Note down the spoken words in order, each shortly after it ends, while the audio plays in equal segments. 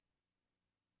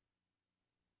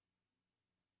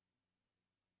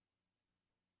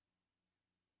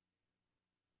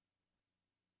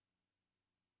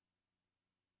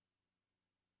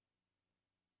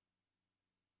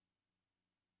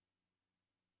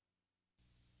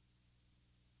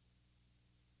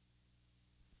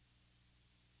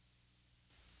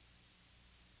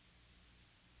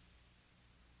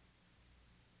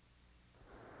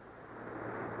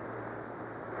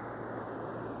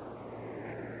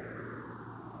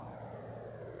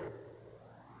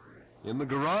In the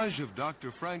garage of Dr.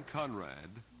 Frank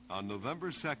Conrad, on November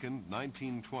 2nd,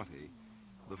 1920,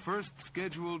 the first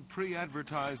scheduled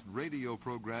pre-advertised radio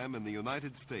program in the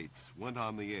United States went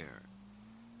on the air.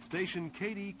 Station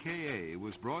KDKA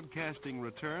was broadcasting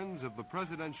returns of the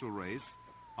presidential race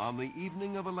on the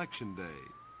evening of Election Day.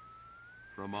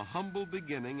 From a humble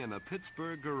beginning in a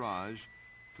Pittsburgh garage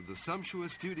to the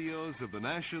sumptuous studios of the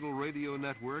national radio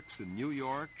networks in New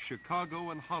York, Chicago,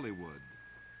 and Hollywood,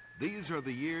 these are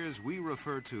the years we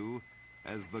refer to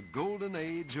as the golden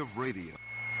age of radio.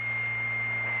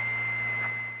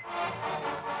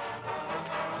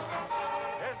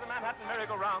 Here's the Manhattan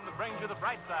merry-go-round that brings you the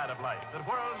bright side of life, that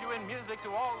whirls you in music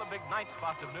to all the big night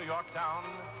spots of New York town,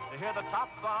 to hear the top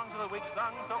songs of the week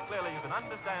sung so clearly you can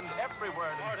understand every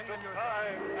word and sing in your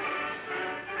time.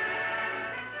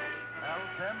 Al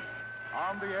Kemp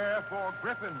on the air for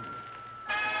Griffin.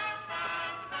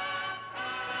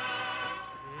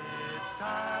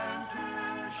 Time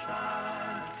to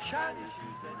shine, shiny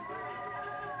shoes and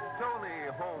Tony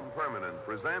Home Permanent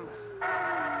presents...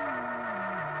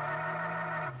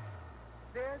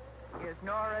 This is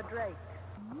Nora Drake.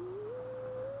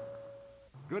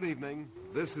 Good evening.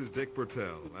 This is Dick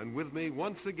Bertell, and with me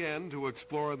once again to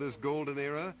explore this golden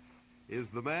era is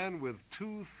the man with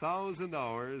 2,000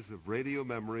 hours of radio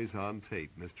memories on tape,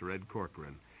 Mr. Ed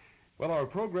Corcoran. Well, our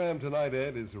program tonight,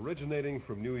 Ed, is originating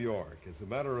from New York. As a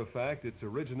matter of fact, it's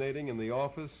originating in the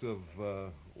office of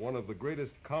one of the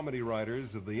greatest comedy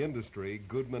writers of the industry,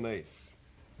 Goodman Ace.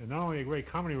 And not only a great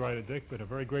comedy writer, Dick, but a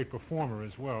very great performer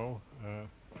as well.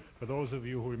 For those of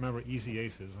you who remember Easy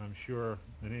Aces, I'm sure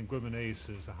the name Goodman Ace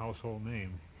is a household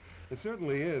name. It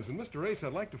certainly is. And Mr. Ace,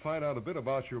 I'd like to find out a bit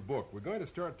about your book. We're going to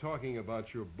start talking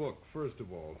about your book, first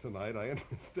of all, tonight. I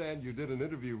understand you did an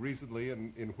interview recently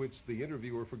in which the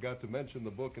interviewer forgot to mention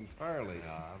the book entirely.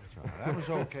 Yeah, that's right. That was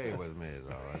okay with me,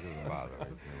 though. It didn't bother me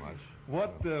too much.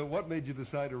 What made you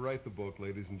decide to write the book,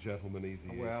 ladies and gentlemen, Easy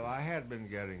Aces? Well, I had been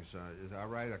getting some... I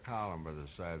write a column for the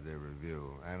Saturday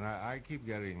Review, and I keep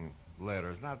getting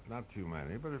letters, not too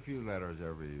many, but a few letters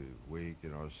every week,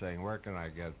 saying, where can I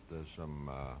get some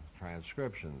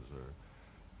transcriptions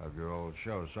of your old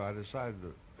show? So I decided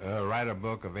to write a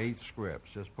book of 8 scripts,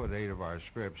 just put 8 of our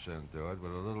scripts into it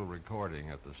with a little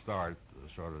recording at the start,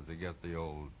 sort of to get the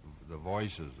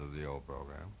voices of the old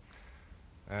program.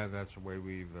 And that's the way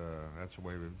we've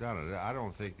done it. I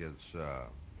don't think it's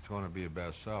going to be a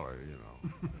bestseller,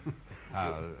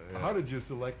 How did you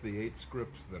select the 8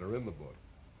 scripts that are in the book?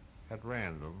 At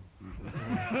random.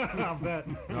 I'll bet.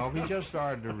 No, we just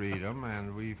started to read them,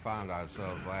 and we found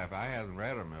ourselves laughing. I hadn't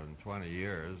read them in 20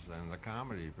 years, and the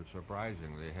comedy,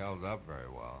 surprisingly, held up very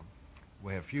well.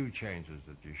 We have few changes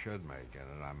that you should make in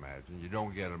it, I imagine. You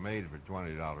don't get them made for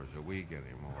 $20 a week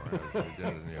anymore, as we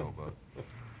did in the old book.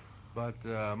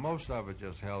 But most of it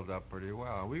just held up pretty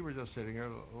well. And we were just sitting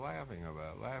here laughing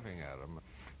at them.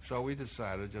 So we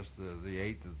decided just the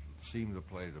 8 that seemed to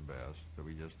play the best, so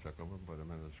we just took them and put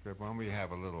them in the script. And we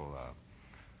have a little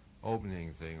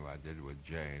opening thing I did with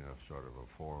Jane, of sort of a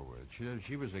foreword.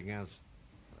 She was against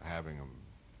having them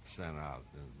sent out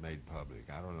and made public.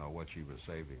 I don't know what she was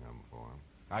saving them for.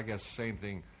 I guess the same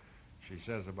thing she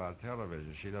says about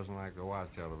television. She doesn't like to watch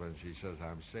television. She says,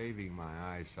 I'm saving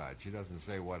my eyesight. She doesn't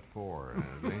say what for or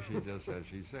anything. She just says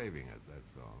she's saving it,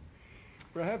 that's all.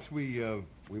 Perhaps we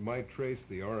might trace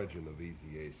the origin of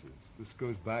Easy Aces. This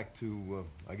goes back to,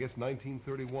 I guess,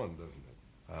 1931, doesn't it?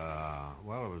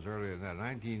 Well, it was earlier than that,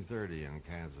 1930 in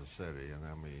Kansas City, and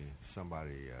then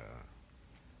somebody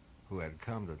who had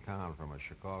come to town from a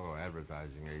Chicago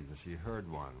advertising agency heard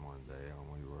one day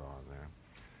when we were on there.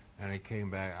 And he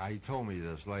came back, he told me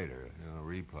this later in a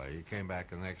replay. He came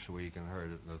back the next week and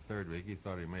heard it in the third week. He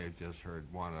thought he may have just heard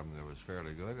one of them that was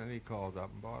fairly good, and he called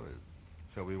up and bought it.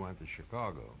 So we went to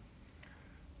Chicago.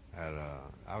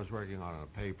 I was working on a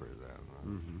paper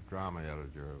then, drama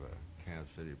editor of a Kansas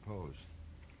City Post.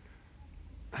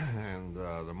 And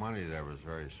the money there was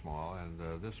very small, and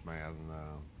this man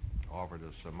offered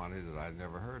us some money that I'd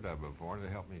never heard of before to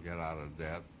help me get out of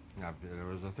debt. It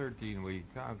was a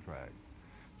 13-week contract.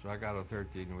 So I got a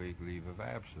 13-week leave of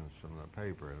absence from the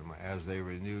paper. And as they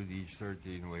renewed each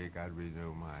 13-week, I'd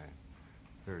renew my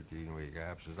 13-week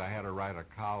absence. I had to write a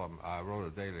column. I wrote a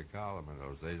daily column in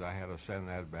those days. I had to send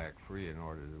that back free in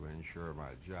order to ensure my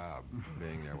job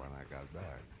being there when I got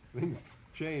back. Things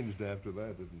changed after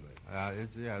that, didn't they?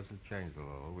 It's changed a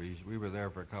little. We were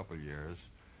there for a couple of years.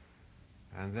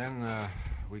 And then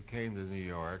we came to New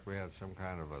York. We had some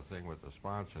kind of a thing with the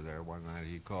sponsor there. One night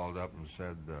he called up and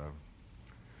said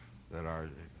that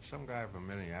some guy from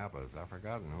Minneapolis, I've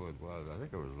forgotten who it was. I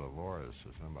think it was Lavoris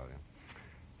or somebody.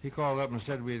 he called up and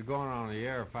said we had gone on the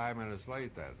air 5 minutes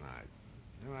late that night.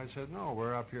 And I said, no,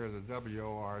 we're up here at the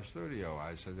WOR studio.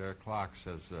 I said, their clock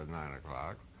says 9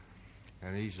 o'clock.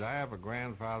 And he said, I have a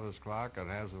grandfather's clock that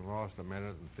hasn't lost a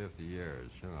minute in 50 years,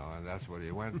 you know, and that's what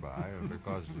he went by. And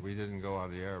because we didn't go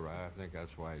on the air right, I think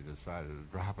that's why he decided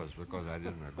to drop us, because I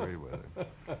didn't agree with him.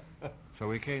 So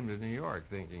we came to New York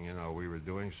thinking, you know, we were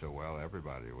doing so well,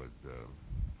 everybody would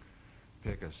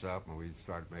pick us up and we'd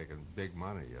start making big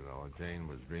money, you know. Jane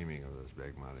was dreaming of this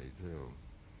big money, too.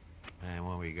 And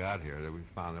when we got here, we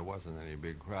found there wasn't any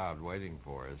big crowd waiting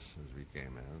for us as we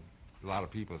came in. A lot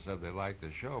of people said they liked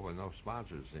the show, but no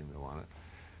sponsors seemed to want it.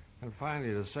 And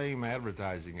finally, the same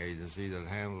advertising agency that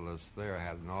handled us there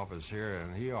had an office here,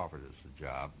 and he offered us a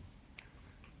job.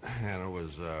 And it was,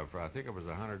 I think it was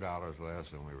 $100 less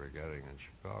than we were getting in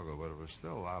Chicago, but it was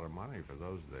still a lot of money for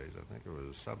those days. I think it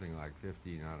was something like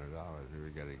 $1,500. We were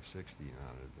getting $1,600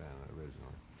 then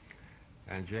originally.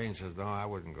 And Jane says, no, I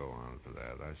wouldn't go on for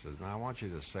that. I says, no, I want you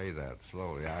to say that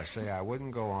slowly. I say I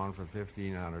wouldn't go on for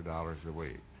 $1,500 a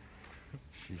week.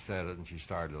 She said it, and she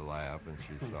started to laugh, and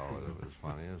she saw it was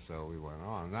funny, and so we went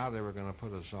on. Now they were going to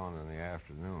put us on in the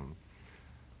afternoon,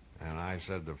 and I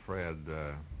said to Fred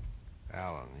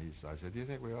Allen, I said, do you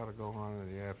think we ought to go on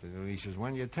in the afternoon? He says,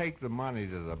 when you take the money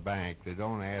to the bank, they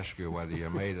don't ask you whether you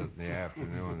made it in the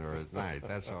afternoon or at night.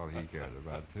 That's all he cared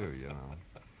about, too, you know.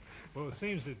 Well, it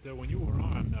seems that when you were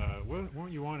on,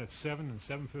 weren't you on at 7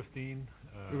 and 7:15?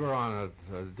 We were on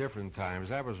at different times.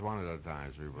 That was one of the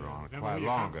times we were on, quite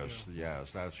longest. Yes,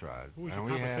 that's right. And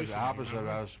we had, opposite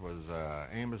us was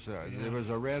Amos. There was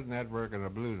a red network and a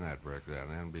blue network then,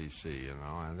 NBC, you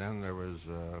know, and then there was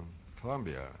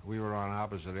Columbia. We were on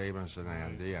opposite Amos and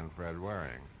Andy and Fred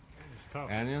Waring.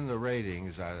 And in the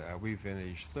ratings, we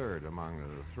finished third among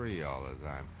the three all the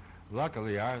time.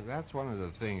 Luckily, that's one of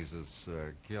the things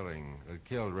that's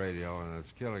killed radio, and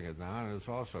it's killing it now, and it's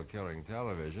also killing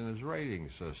television, is rating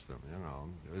system, you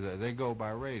know. They go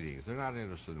by ratings. They're not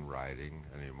interested in writing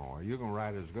anymore. You can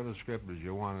write as good a script as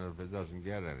you want if it doesn't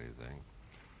get anything.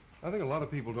 I think a lot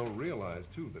of people don't realize,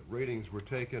 too, that ratings were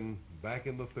taken back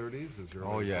in the 30s.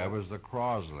 Oh, yeah, it was the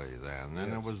Crosley then,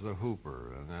 then it was the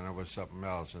Hooper, and then it was something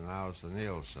else, and now it's the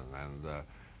Nielsen, and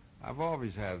I've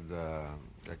always had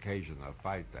occasion to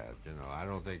fight that, you know. I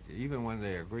don't think, even when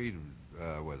they agreed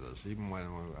with us, even when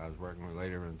I was working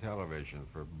later in television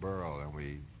for Burl, and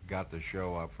we got the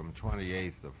show up from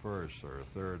 28th to 1st or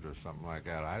 3rd or something like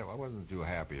that, I wasn't too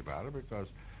happy about it, because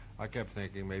I kept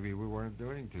thinking maybe we weren't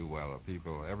doing too well.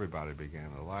 Everybody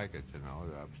began to like it, you know.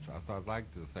 I'd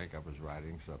like to think I was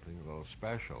writing something a little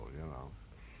special, you know.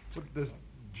 But does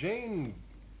Jane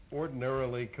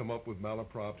ordinarily come up with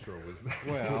malaprops, or was that,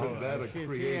 well, was that a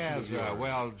creation of yours?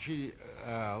 Well,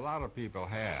 a lot of people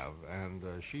have, and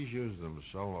she's used them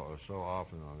so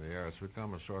often on the air. It's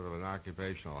become a sort of an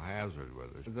occupational hazard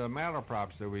with us. The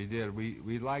malaprops that we did,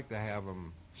 we like to have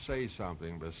them say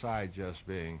something besides just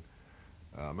being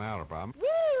malaprop.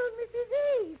 Well,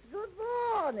 Mrs. East, good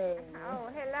morning. Oh,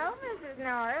 hello, Mrs.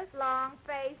 Norris. Long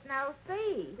face, no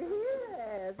see.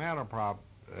 Yes. Malaprop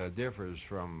differs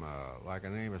from like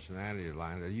an Amos and Andy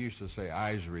line that used to say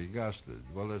eyes regusted.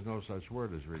 Well, there's no such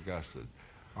word as regusted.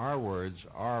 Our words,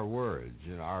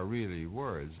 you know, are really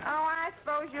words. Oh, I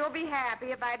suppose you'll be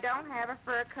happy if I don't have a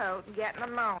fur coat and get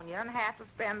pneumonia and have to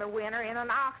spend the winter in an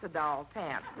Oxidol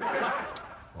tent.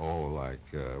 Oh, like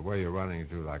where you're running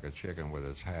to like a chicken with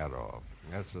its hat off.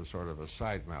 That's a sort of a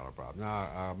sight malaprop.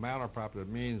 Now, a malaprop that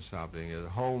means something is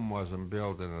home wasn't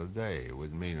built in a day. It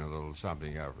would mean a little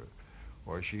something ever.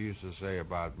 Or she used to say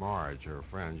about Marge, her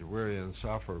friends, we're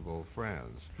insufferable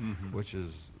friends, which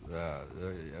is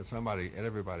somebody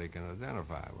everybody can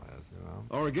identify with, you know.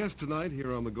 Our guest tonight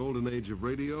here on the Golden Age of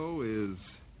Radio is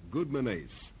Goodman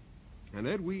Ace. And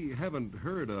Ed, we haven't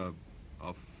heard a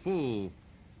full,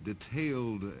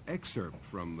 detailed excerpt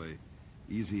from the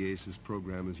Easy Aces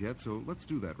program as yet, so let's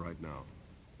do that right now.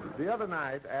 The other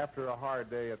night, after a hard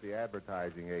day at the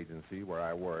advertising agency where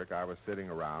I work, I was sitting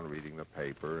around reading the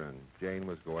paper, and Jane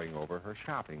was going over her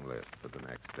shopping list for the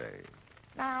next day.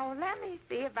 Now, let me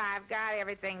see if I've got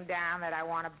everything down that I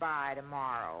want to buy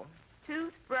tomorrow.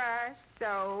 Toothbrush,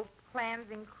 soap,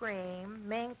 cleansing cream,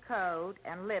 mink coat,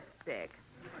 and lipstick.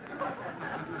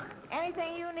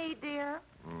 Anything you need, dear?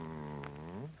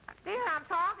 Mm-hmm. Dear, I'm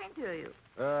talking to you.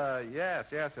 Yes,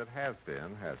 it has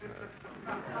been, hasn't it?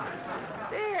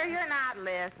 Dear, you're not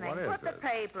listening. What is Put the it?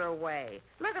 paper away.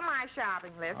 Look at my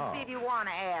shopping list and see if you want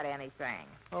to add anything.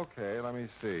 Okay, let me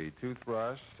see.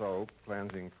 Toothbrush, soap,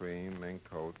 cleansing cream, mink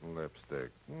coat, and lipstick.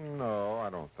 No,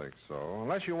 I don't think so.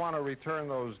 Unless you want to return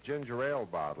those ginger ale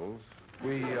bottles.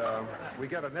 We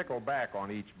get a nickel back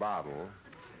on each bottle.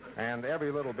 And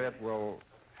every little bit will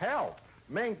help.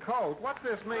 Mink coat? What's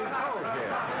this mink coat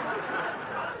here?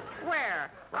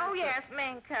 Where? Oh, yes,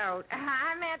 mink coat.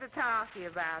 I meant to talk to you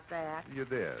about that. You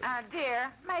did.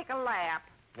 Dear, make a lap.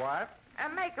 What?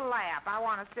 Make a lap. I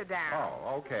want to sit down.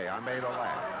 Oh, okay. I made a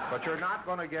lap. But you're not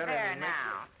going to get There any...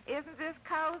 now. Isn't this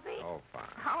cozy? Oh, fine.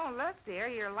 Oh, look, dear,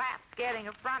 your lap's getting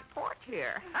a front porch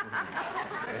here.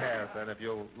 Yes, and if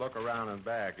you'll look around and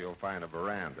back, you'll find a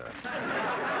veranda.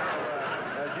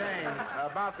 Jane,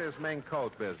 about this mink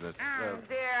coat business.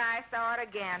 Dear, I saw it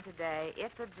again today.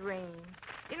 It's a dream.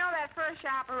 You know that first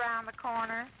shop around the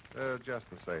corner? Just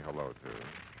to say hello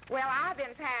to. Well, I've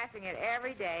been passing it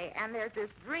every day, and there's this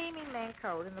dreamy mink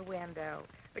coat in the window.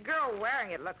 The girl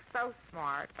wearing it looks so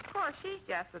smart. Of course, she's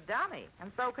just a dummy,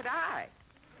 and so could I.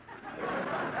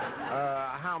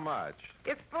 How much?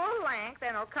 It's full length,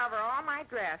 and it'll cover all my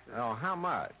dresses. Oh, how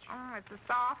much? Oh, it's the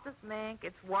softest mink.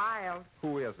 It's wild.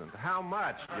 Who isn't? How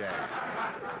much, Jane?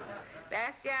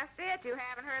 That's just it. You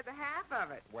haven't heard the half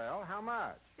of it. Well, how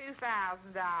much?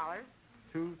 $2,000.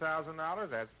 $2,000?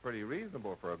 That's pretty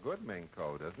reasonable for a good mink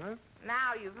coat, isn't it?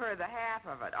 Now you've heard the half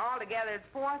of it. Altogether, it's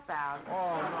 $4,000. Oh,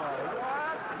 no.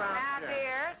 What? Now,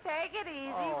 dear, take it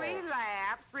easy. Oh.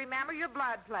 Relapse. Remember your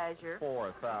blood pressure.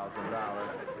 $4,000.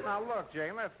 Now, look,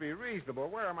 Jane, let's be reasonable.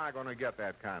 Where am I going to get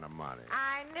that kind of money?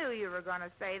 I knew you were going to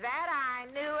say that. I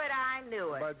knew it. I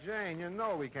knew it. But, Jane, you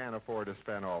know we can't afford to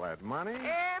spend all that money.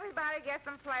 Everybody gets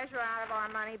some pleasure out of our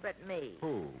money but me.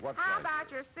 Who? What How pleasure?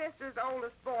 about your sister's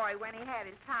oldest boy when he had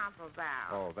his tonsils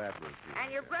out? Oh, that was you.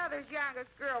 And your brother's youngest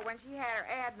girl when she had her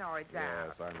adenoids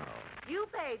out? Yes, I know. You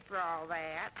paid for all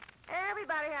that.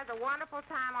 Everybody has a wonderful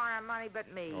time on our money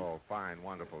but me. Oh, fine,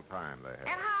 wonderful time they had.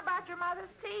 And how about your mother's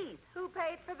teeth? Who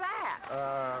paid for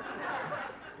that?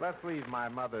 Let's leave my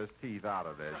mother's teeth out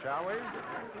of this, shall we?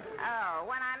 Oh,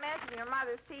 when I mention your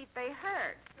mother's teeth, they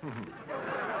hurt.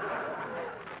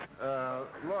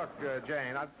 Look,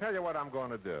 Jane, I'll tell you what I'm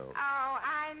going to do. Oh,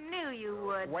 I knew you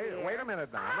would, dear. Wait a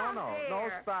minute now. Oh, No,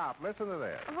 dear. stop. Listen to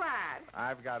this. What?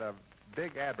 I've got a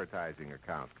big advertising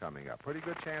account coming up. Pretty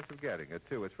good chance of getting it,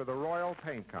 too. It's for the Royal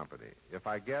Paint Company. If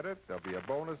I get it, there'll be a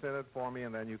bonus in it for me,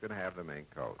 and then you can have the mink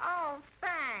coat. Oh,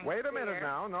 thanks, Wait a minute dear.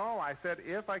 now. No, I said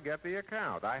if I get the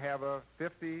account. I have a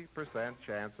 50%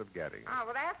 chance of getting it. Oh,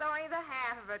 well, that's only the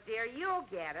half of it, dear. You'll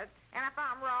get it. And if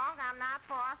I'm wrong, I'm not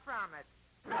far from it.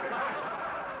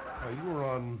 You were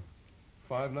on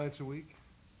 5 nights a week?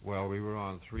 Well, we were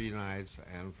on 3 nights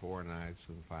and 4 nights,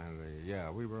 and finally, yeah,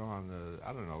 we were on,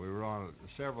 I don't know, we were on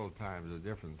several times at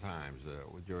different times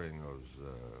during those,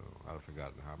 I've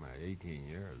forgotten how many, 18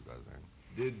 years, I think.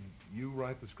 Did you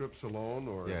write the scripts alone,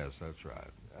 or? Yes, that's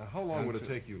right. How long would it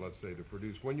take you, let's say, to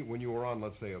produce, when you were on,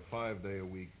 let's say, a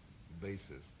 5-day-a-week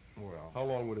basis, Well, how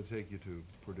long would it take you to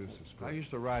produce a script? I used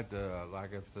to write,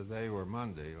 like if the day were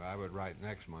Monday, I would write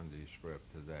next Monday's script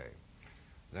today.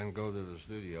 Then go to the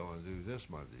studio and do this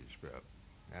Monday's script.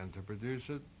 And to produce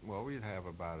it, well, we'd have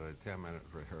about a 10-minute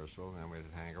rehearsal, and then we'd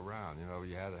hang around. You know,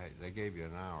 they gave you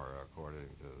an hour according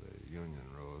to the union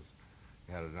rules.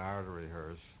 You had an hour to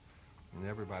rehearse, and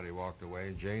everybody walked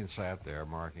away. Jane sat there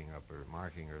marking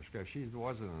her script. She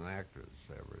wasn't an actress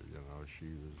ever, you know. She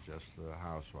was just a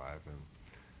housewife, and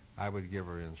I would give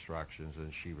her instructions,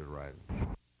 and she would write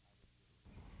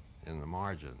in the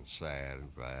margins, sad,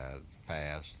 bad,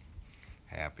 fast,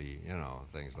 happy, you know,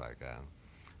 things like that,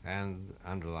 and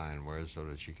underline words so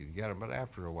that she could get them. But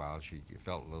after a while, she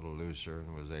felt a little looser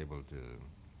and was able to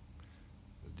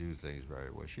do things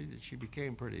very well. She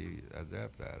became pretty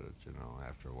adept at it, you know,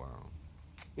 after a while.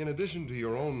 In addition to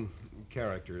your own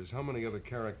characters, how many other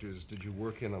characters did you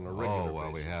work in on a regular basis? Oh,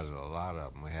 well, we had a lot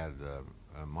of them. We had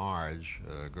Marge,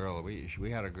 a girl. We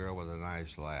had a girl with a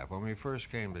nice laugh. When we first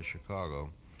came to Chicago,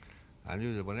 I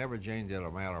knew that whenever Jane did a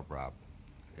malaprop,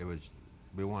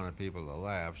 we wanted people to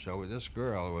laugh. So this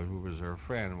girl, who was her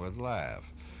friend, would laugh,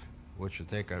 which would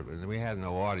take and we had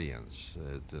no audience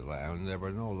to laugh. And there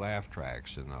were no laugh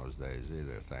tracks in those days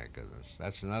either, thank goodness.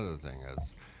 That's another thing that's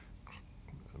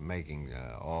making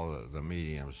all the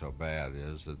mediums so bad,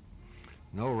 is that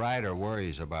no writer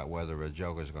worries about whether a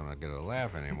joke is going to get a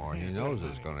laugh anymore. He knows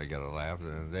it's going to get a laugh,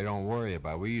 and they don't worry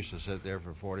about it. We used to sit there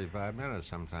for 45 minutes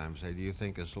sometimes, say, do you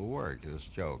think this will work, this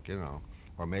joke, you know?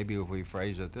 Or maybe if we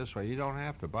phrase it this way, you don't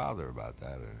have to bother about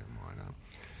that anymore, no?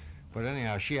 But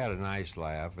anyhow, she had a nice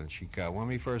laugh, and when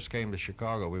we first came to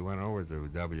Chicago, we went over to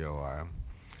WOR.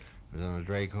 It was in the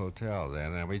Drake Hotel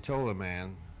then, and we told the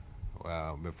man,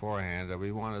 beforehand, that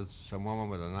we wanted some woman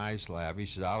with a nice laugh. He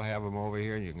said, I'll have them over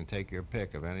here, and you can take your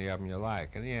pick of any of them you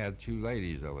like. And he had 2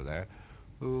 ladies over there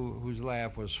whose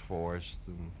laugh was forced,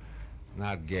 and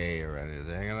not gay or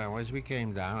anything. And as we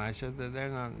came down, I said that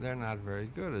they're not very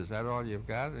good. Is that all you've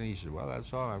got? And he said, well,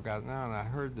 that's all I've got now. And I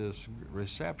heard this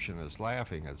receptionist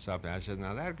laughing at something. I said,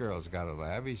 now that girl's got to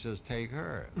laugh. He says, take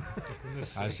her.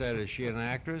 I said, is she an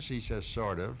actress? He says,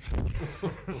 sort of.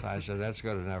 So I said, that's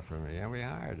good enough for me. And we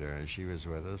hired her, and she was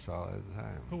with us all the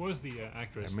time. Who was the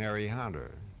actress? Mary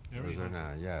Hunter. Mary was her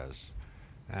Hunter. name, yes.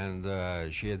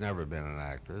 And she had never been an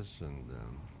actress, and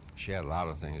she had a lot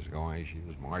of things going. She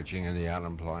was marching in the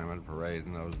unemployment parade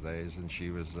in those days, and she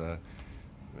was,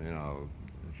 you know,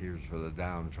 she was for the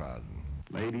downtrodden.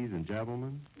 Ladies and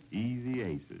gentlemen, Easy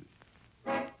Aces.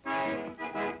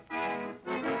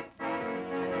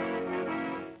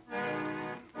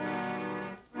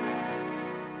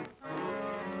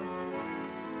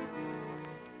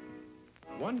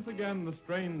 Once again, the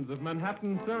strains of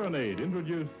Manhattan Serenade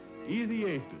introduce Easy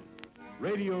Aces,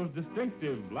 radio's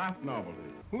distinctive laugh novelty.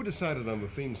 Who decided on the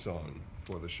theme song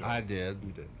for the show? I did.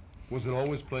 You did. Was it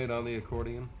always played on the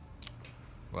accordion?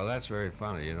 Well, that's very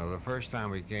funny. You know, the first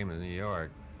time we came to New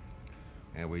York,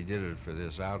 and we did it for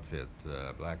this outfit,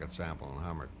 Blackett, Sample, and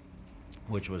Hummert,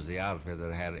 which was the outfit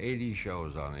that had 80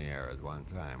 shows on the air at one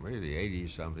time, really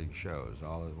 80-something shows,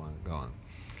 all at once going.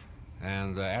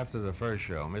 And after the first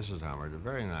show, Mrs. Hummert, a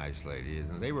very nice lady,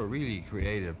 and they were really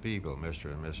creative people, Mr.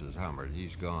 and Mrs. Hummert.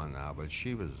 He's gone now, but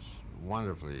she was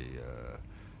wonderfully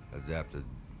adept at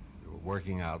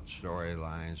working out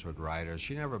storylines with writers.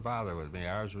 She never bothered with me.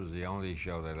 Ours was the only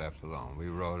show they left alone. We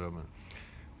wrote them.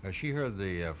 And, she heard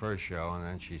the first show, and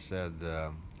then she said,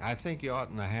 I think you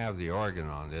oughtn't to have the organ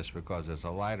on this because it's a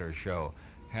lighter show.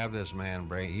 Have this man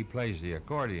bring, he plays the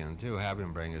accordion too, have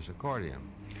him bring his accordion.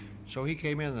 So he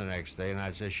came in the next day, and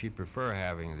I said, she'd prefer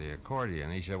having the accordion.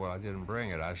 He said, well, I didn't bring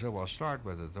it. I said, well, start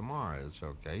with it tomorrow. It's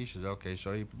okay. He said, okay.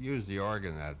 So he used the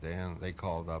organ that day, and they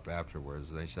called up afterwards,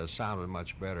 and they said, sounded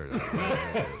much better.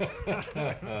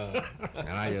 And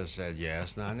I just said,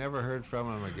 yes. And I never heard from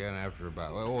him again after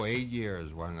about, 8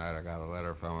 years. One night I got a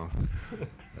letter from him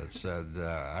that said,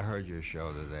 I heard your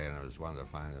show today, and it was one of the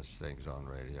finest things on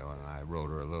radio. And I wrote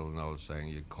her a little note saying,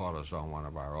 you caught us on one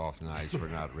of our off nights. We're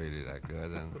not really that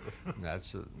good. And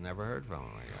that's never heard from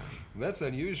him again. That's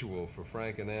unusual for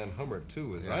Frank and Ann Hummert,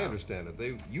 too, as I understand it.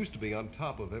 They used to be on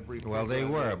top of every Well, they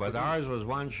program were, but ours was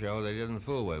one show they didn't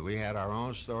fool with. We had our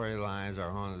own storylines,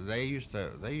 our own. They used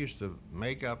to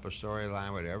make up a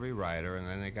storyline with every writer, and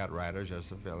then they got writers just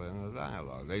to fill in the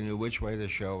dialogue. They knew which way the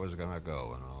show was going to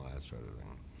go and all that sort of thing.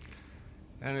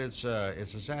 And it's a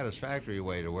satisfactory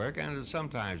way to work, and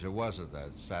sometimes it wasn't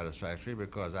that satisfactory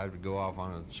because I'd go off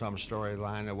on some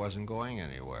storyline that wasn't going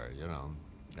anywhere. You know,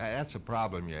 that's a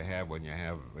problem you have when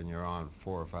you're on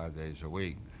 4 or 5 days a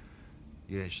week.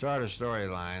 You start a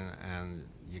storyline and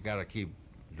you got to keep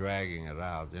dragging it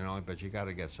out, you know, but you got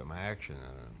to get some action in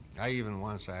it. I even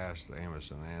once asked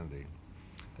Amos and Andy,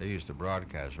 they used to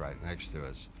broadcast right next to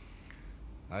us.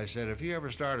 I said, if you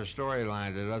ever start a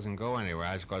storyline that doesn't go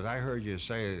anywhere, because I heard you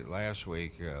say last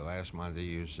week, last Monday,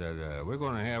 you said, we're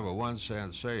going to have a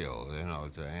 1-cent sale, you know,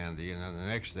 to Andy. And then the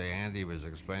next day, Andy was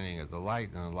explaining it to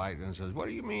Lighton, and Lighton says, what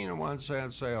do you mean a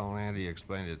 1-cent sale? And Andy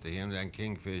explained it to him. Then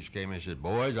Kingfish came and said,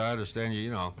 boys, I understand you,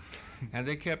 you know. And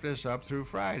they kept this up through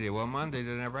Friday. Well, Monday,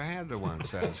 they never had the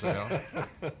 1-cent sale.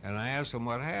 And I asked him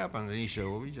what happened, and he said,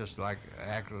 well, we just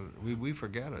we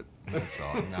forget it. That's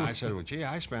all. And I said, well, gee,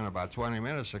 I spent about 20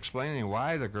 minutes explaining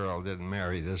why the girl didn't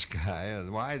marry this guy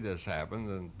and why this happened,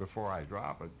 and before I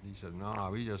drop it, he said, no,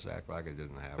 we just act like it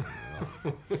didn't happen.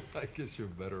 You know? I guess you're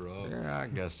better off. Yeah, I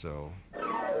guess so.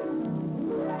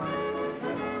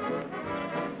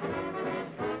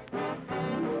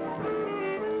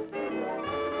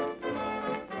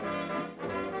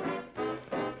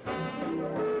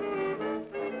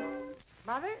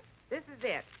 Mother, this is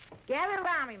it. Gather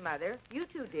around me, Mother. You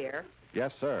too, dear.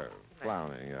 Yes, sir.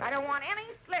 Clowning. I don't want any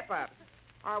slip-ups.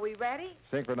 Are we ready?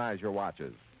 Synchronize your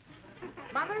watches.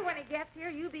 Mother, when he gets here,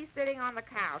 you be sitting on the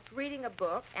couch, reading a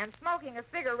book, and smoking a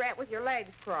cigarette with your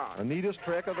legs crossed. The neatest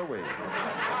trick of the week.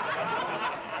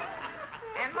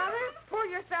 And, Mother, pull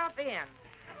yourself in.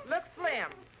 Look slim.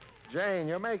 Jane,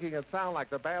 you're making it sound like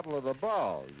the Battle of the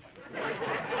Bulge.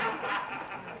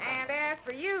 And as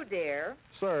for you, dear,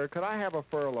 Sir, could I have a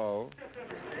furlough?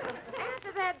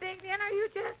 after that big dinner you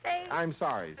just ate, I'm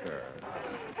sorry, sir.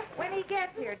 when he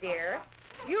gets here, dear,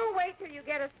 you'll wait till you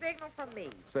get a signal from me.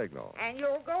 Signal. And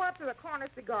you'll go up to the corner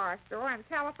cigar store and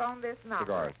telephone this number.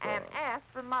 Cigar store. And ask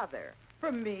for Mother.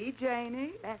 For me,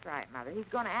 Janie? That's right, Mother. He's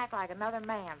going to act like another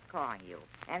man's calling you.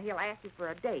 And he'll ask you for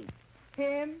a date.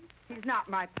 Him? He's not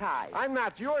my type. I'm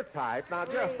not your type. Now,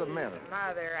 just a Please, minute.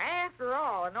 Mother, after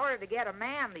all, in order to get a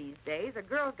man these days, a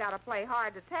girl's got to play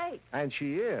hard to take. And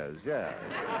she is, yes.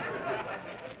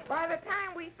 By the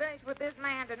time we finish with this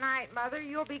man tonight, Mother,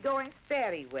 you'll be going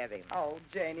steady with him. Oh,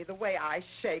 Janie, the way I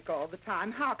shake all the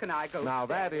time, how can I go Now,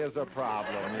 that steady? is a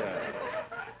problem, yes.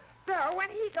 So when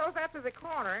he goes up to the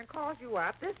corner and calls you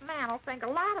up, this man will think a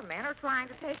lot of men are trying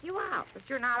to take you out, but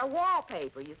you're not a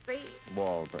wallpaper, you see.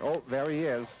 Walter. Oh, there he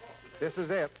is. This is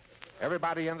it.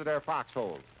 Everybody into their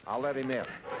foxholes. I'll let him in.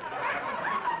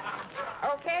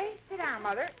 Okay, sit down,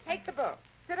 Mother. Take the book.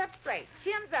 Sit up straight.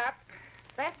 Shins up.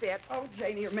 That's it. Oh,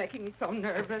 Janie, you're making me so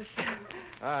nervous.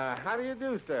 How do you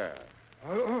do, sir?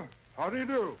 How do you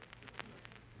do?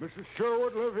 Mrs.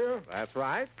 Sherwood live here? That's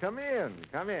right. Come in.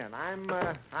 Come in. I'm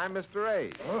Mr.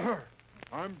 A.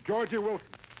 I'm Georgie Wilson.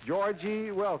 Georgie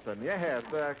Wilson. Yes.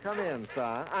 Come in,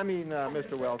 son.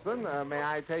 Mr. Wilson. May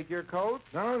I take your coat?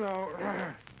 No.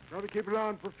 Try to keep it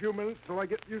on for a few minutes till I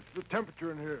get used to the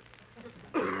temperature in here.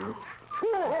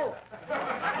 Whoa!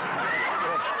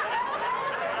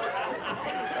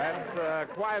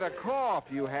 That's quite a cough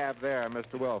you have there,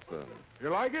 Mr. Wilson. You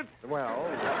like it? Well,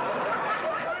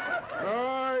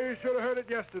 Oh, you should have heard it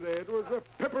yesterday. It was a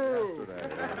pipperoo.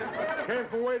 Came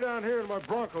from way down here in my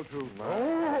bronco tube.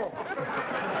 Oh!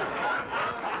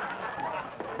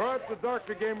 But the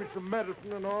doctor gave me some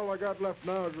medicine, and all I got left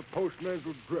now is a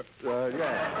post-nasal drip. yeah.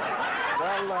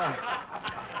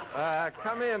 Well,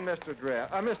 come in,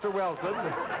 Mr. Wilson.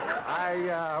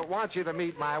 I want you to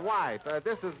meet my wife.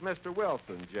 This is Mr.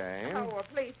 Wilson, Jane. Oh, well,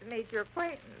 pleased to meet your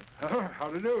acquaintance. How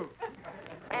do you do?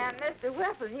 And, Mr.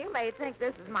 Wilson, you may think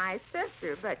this is my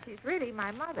sister, but she's really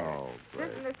my mother. Oh, This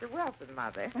great. is Mr. Wilson,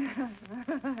 Mother.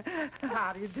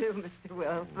 How do you do, Mr.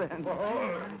 Wilson?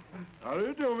 Oh, how do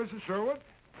you do, Mrs. Sherwood?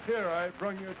 Here, I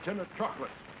brought you a tin of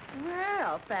chocolate.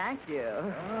 Well, thank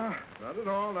you. Not at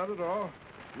all, not at all.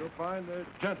 You'll find they're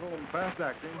gentle and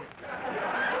fast-acting.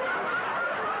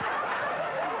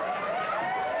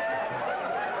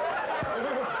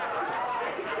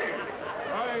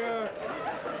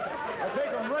 I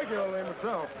take them regularly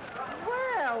myself.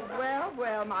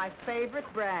 Well, my favorite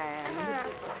brand.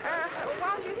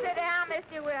 Won't you sit down,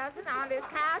 Mr. Wilson, on this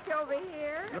couch over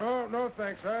here? No,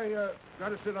 thanks. I got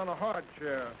to sit on a hard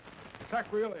chair.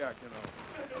 Sacroiliac, you know.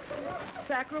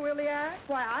 Sacroiliac?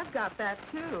 Why, I've got that,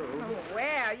 too.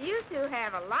 Well, you two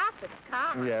have a lot that's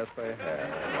common. Yes, they have.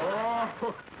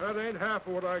 Oh, that ain't half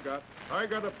of what I got. I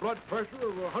got a blood pressure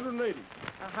of 180.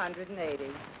 180.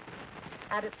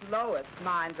 At its lowest,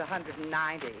 mine's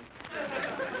 190.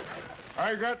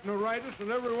 I got neuritis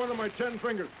in every one of my 10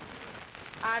 fingers.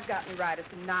 I've got neuritis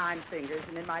in 9 fingers,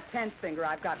 and in my 10th finger,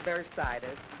 I've got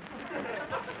bursitis.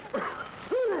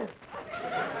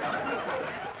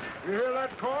 You hear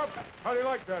that cough? How do you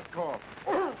like that cough?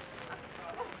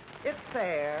 It's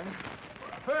fair.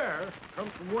 Fair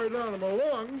comes from way down in my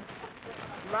lungs.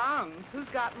 Lungs? Who's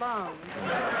got lungs?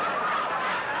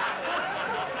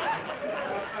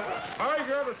 I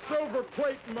got a silver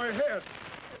plate in my head.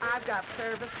 I've got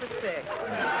service for 6.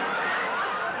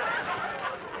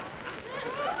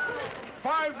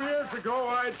 5 years ago,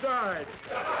 I died.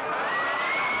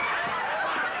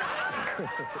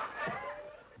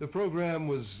 The program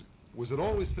was it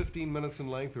always 15 minutes in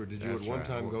length, or did you That's at one right.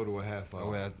 time go to a half hour?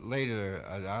 Well, later,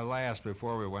 our last,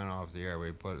 before we went off the air,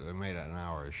 we made an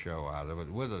hour show out of it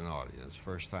with an audience.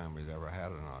 First time we'd ever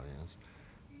had an audience.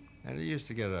 And they used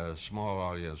to get a small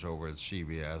audience over at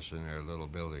CBS in their little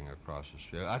building across the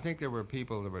street. I think there were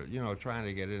people that were, trying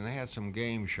to get in. They had some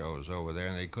game shows over there,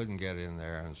 and they couldn't get in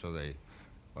there, and so they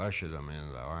ushered them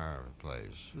into our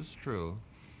place. It's true.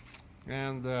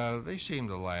 And they seem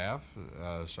to laugh.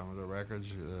 Some of the records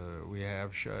we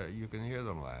have, you can hear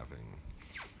them laughing.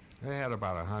 They had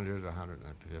about 100,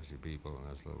 150 people in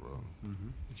this little room. Mm-hmm.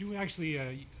 Did you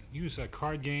actually use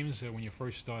card games when you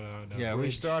first started out? Yeah, we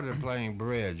bridge? started playing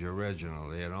bridge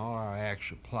originally, and all our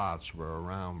action plots were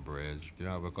around bridge,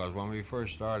 because when we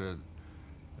first started,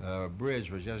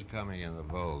 bridge was just coming into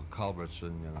vogue.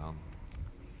 Culbertson,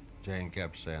 Jane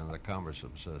kept saying the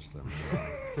cumbersome system.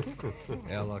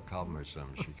 Ella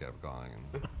Cumbersome, she kept calling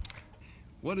him.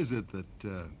 What is it that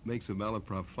makes a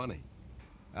malaprop funny?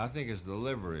 I think it's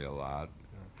delivery a lot.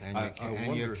 And,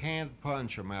 you can't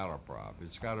punch a malaprop.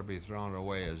 It's got to be thrown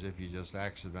away as if you just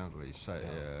accidentally say,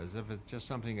 as if it's just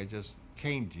something that just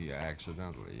came to you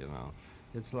accidentally,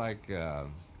 It's like,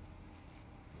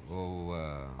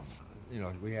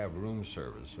 we have room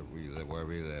service where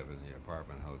we live in the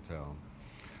apartment hotel.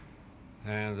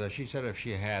 And she said if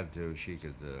she had to, she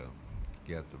could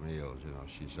get the meals,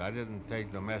 She said, I didn't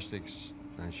take domestics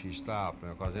And she stopped,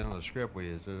 because in the script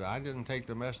we said, I didn't take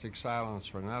domestic silence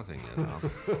for nothing, you know.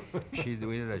 We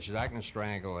did it. She said, I can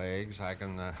strangle eggs, I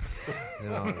can, you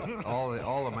know,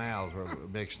 all the mouths were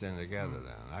mixed in together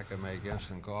then. I could make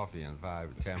instant coffee in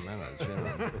 5 to 10 minutes, you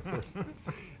know.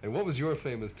 And what was your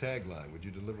famous tagline? Would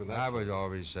you deliver that? I would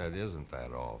always said, isn't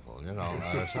that awful, you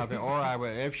know, something. Or I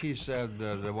would, if she said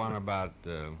the one about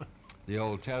the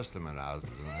Old Testament houses,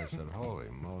 and I said, holy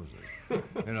Moses.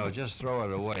 You know, just throw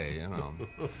it away, you know.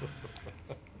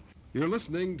 You're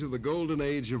listening to the golden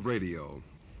age of radio.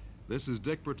 This is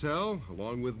Dick Bertel.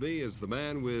 Along with me is the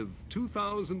man with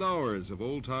 2,000 hours of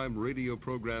old-time radio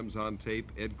programs on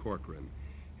tape, Ed Corcoran.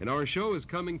 And our show is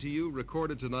coming to you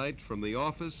recorded tonight from the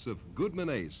office of Goodman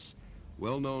Ace,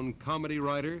 well-known comedy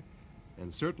writer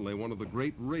and certainly one of the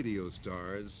great radio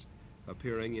stars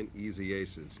appearing in Easy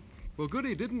Aces. Well,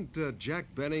 Goody, didn't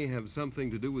Jack Benny have something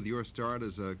to do with your start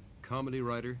as a comedy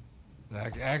writer?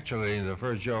 Actually, the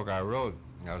first joke I wrote,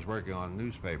 I was working on a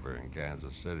newspaper in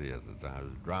Kansas City at the time. I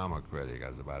was a drama critic. I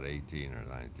was about 18 or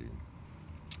 19.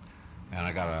 And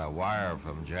I got a wire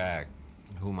from Jack,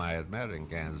 whom I had met in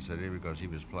Kansas City because he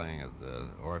was playing at the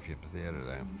Orpheum Theater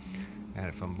then.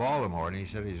 And from Baltimore, and he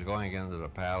said he's going into the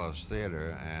Palace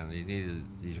Theater, and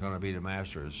he's going to be the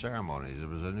master of ceremonies. It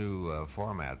was a new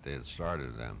format they had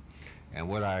started then. And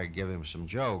would I give him some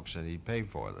jokes, and he'd pay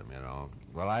for them, you know.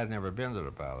 Well, I had never been to the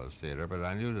Palace Theater, but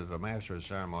I knew that the Master of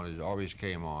Ceremonies always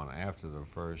came on after the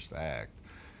first act.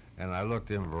 And I looked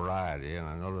in Variety, and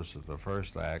I noticed that the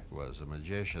first act was a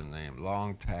magician named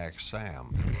Long Tack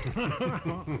Sam.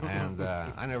 And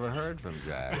I never heard from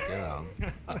Jack, you know.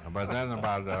 But then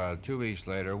about 2 weeks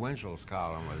later, Winchell's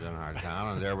column was in our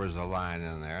town, and there was a line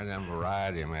in there, and then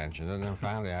Variety mentioned it, and then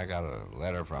finally I got a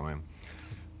letter from him.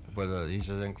 But he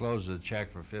says, enclose a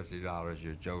check for $50.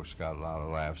 Your jokes got a lot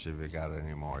of laughs. If you got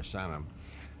any more, send them.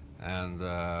 And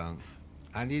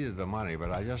I needed the money,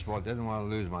 but I just didn't want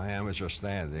to lose my amateur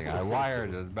standing. I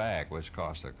wired it back, which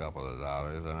cost a couple of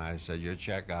dollars, and I said, your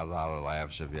check got a lot of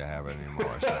laughs. If you have any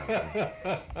more, send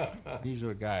them. He's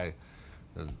a guy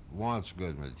that wants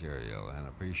good material and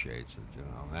appreciates it, you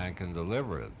know, and can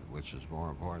deliver it, which is more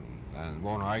important, and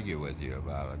won't argue with you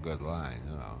about a good line,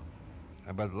 you know.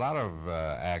 But a lot of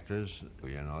actors,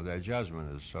 you know, their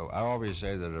judgment is so... I always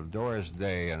say that if Doris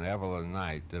Day and Evelyn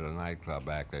Knight did a nightclub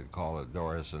act, they'd call it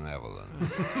Doris and Evelyn.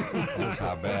 That's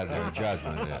how bad their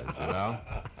judgment is, you know?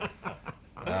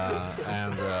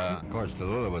 Of course,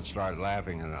 Tallulah would start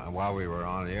laughing, and while we were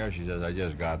on the air, she says, I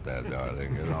just got that,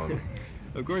 darling, you know?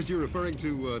 Of course, you're referring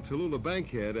to Tallulah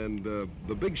Bankhead and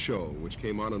The Big Show, which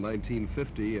came on in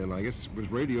 1950, and I guess was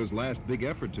radio's last big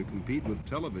effort to compete with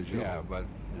television. Yeah, but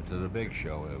to The Big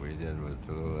Show that we did with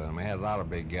Tallulah, and we had a lot of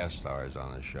big guest stars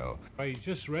on the show. I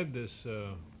just read this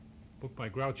book by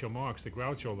Groucho Marx, the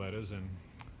Groucho Letters, and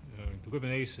the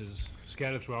Goodman Ace is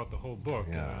scattered throughout the whole book.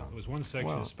 Yeah. There was one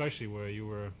section especially where you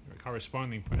were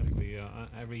corresponding practically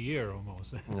every year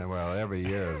almost. Yeah, well, every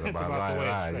year is about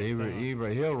right.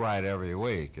 He'll write every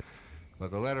week. But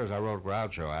the letters I wrote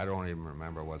Groucho, I don't even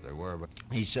remember what they were, but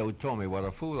he told me what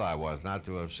a fool I was not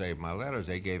to have saved my letters.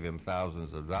 They gave him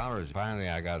thousands of dollars. Finally,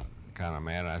 I got kind of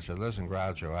mad. I said, listen,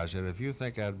 Groucho, I said, if you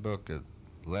think that book,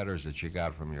 letters that you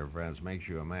got from your friends, makes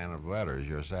you a man of letters,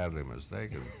 you're sadly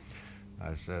mistaken.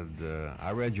 I said,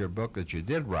 I read your book that you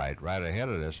did write right ahead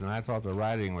of this, and I thought the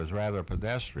writing was rather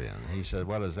pedestrian. He said,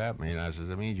 what does that mean? I said,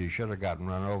 it means you should have gotten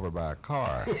run over by a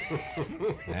car.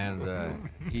 And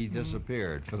he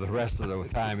disappeared for the rest of the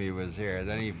time he was here.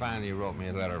 Then he finally wrote me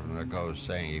a letter from the coast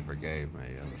saying he forgave me.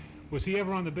 Was he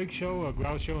ever on The Big Show,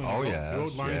 Groucho? And oh,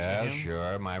 yes,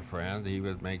 sure, my friend. He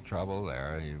would make trouble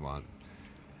there.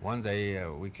 One day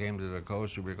we came to the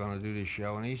coast, we were going to do this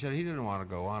show, and he said he didn't want to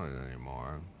go on it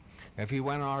anymore. If he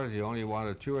went on it, he only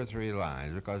wanted 2 or 3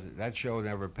 lines because that show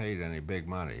never paid any big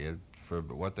money. For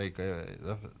what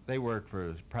they worked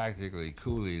for practically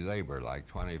coolie labor, like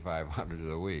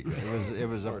 $2,500 a week. It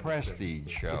was a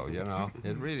prestige show, you know.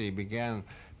 It really began.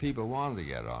 People wanted to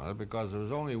get on it because there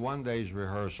was only 1 day's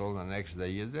rehearsal, and the next day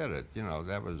you did it. You know,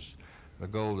 that was the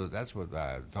golden. That's what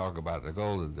I talk about, the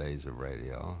golden days of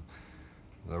radio.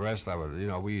 The rest of it, you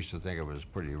know, we used to think it was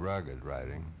pretty rugged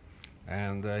writing.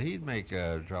 And he'd make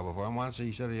trouble for him. Once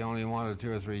he said he only wanted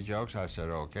 2 or 3 jokes. I said,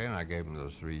 okay, and I gave him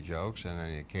those 3 jokes. And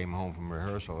then he came home from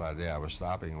rehearsal that day. I was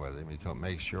stopping with him. He told me,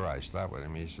 make sure I stop with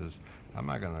him. He says, I'm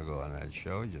not going to go on that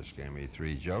show. He just gave me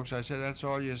 3 jokes. I said, that's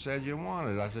all you said you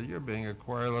wanted. I said, you're being a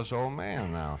querulous old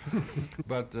man now.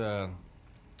 But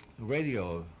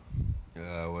radio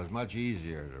was much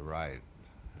easier to write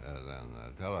than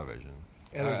television.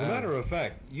 And as a matter of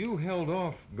fact, you held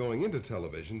off going into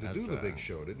television to do The Big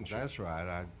Show, didn't you? That's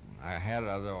right. I had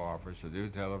other offers to do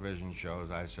television shows.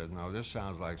 I said, no, this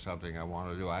sounds like something I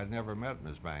want to do. I'd never met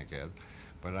Miss Bankhead,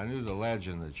 but I knew the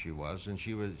legend that she was, and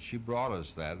she brought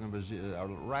us that. And it was a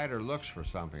writer looks for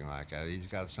something like that. He's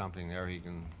got something there he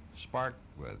can spark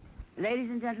with. Ladies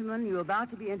and gentlemen, you're about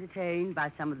to be entertained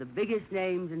by some of the biggest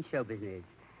names in show business.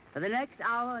 For the next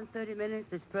hour and 30 minutes,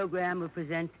 this program will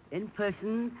present in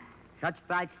person such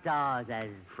bright stars as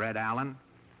Fred Allen,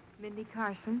 Mindy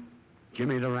Carson,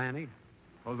 Jimmy Durante,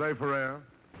 Jose Ferrer,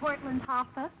 Portland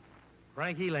Hoffa,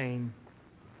 Frankie Lane,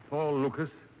 Paul Lucas,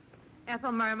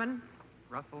 Ethel Merman,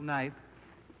 Russell Knight,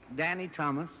 Danny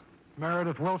Thomas,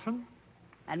 Meredith Wilson.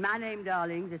 and my name,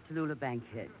 darlings, is Tallulah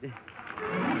Bankhead.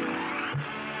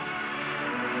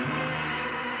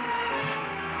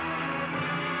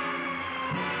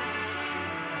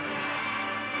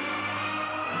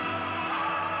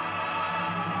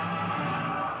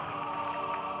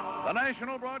 The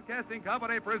National Broadcasting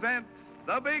Company presents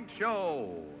The Big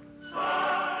Show.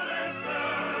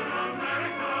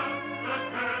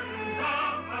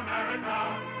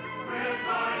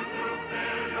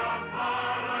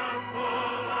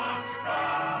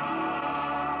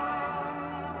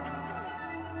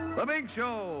 The Big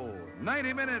Show,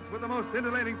 90 minutes with the most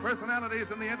scintillating personalities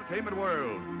in the entertainment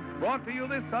world. Brought to you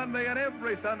this Sunday and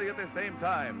every Sunday at the same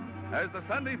time as the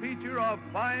Sunday feature of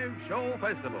 5 Show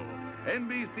Festival,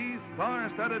 NBC's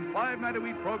star-studded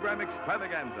 5-night-a-week program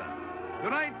extravaganza.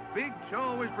 Tonight's Big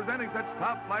Show is presenting such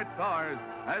top-flight stars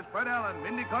as Fred Allen,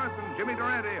 Mindy Carson, Jimmy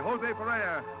Durante, Jose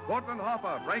Ferrer, Portland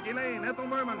Hoffa, Frankie Lane, Ethel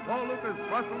Merman, Paul Lucas,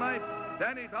 Russell Knight,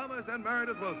 Danny Thomas, and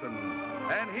Meredith Wilson.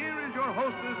 And here is your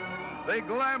hostess, the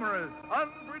glamorous,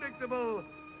 unpredictable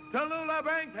Tallulah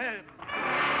Bankhead.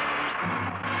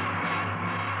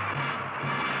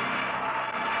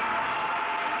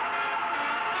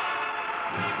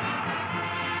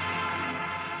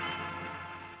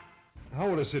 How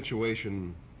would a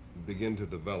situation begin to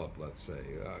develop, let's say?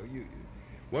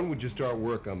 When would you start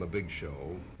work on the Big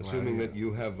Show, assuming that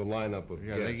you have the lineup of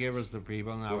guests? They give us the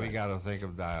people. Now we Right. got to think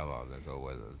of dialogue that go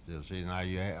with it. You see, now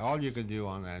all you can do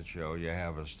on that show, you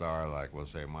have a star like, we'll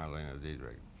say, Marlene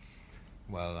Dietrich.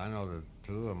 Well, I know that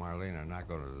Tallulah and Marlene are not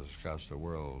going to discuss the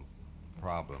world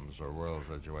problems or world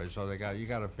situations, so you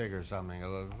got to figure something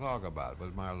to talk about.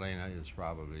 With Marlene, it's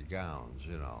probably gowns,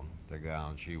 the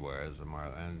gowns she wears,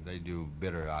 and they do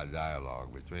bitter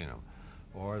dialogue between them.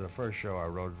 Or the first show I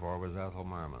wrote for was Ethel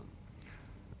Merman.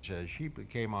 She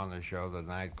came on the show the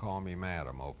night Call Me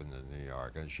Madam opened in New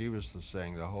York, and she was to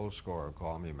sing the whole score of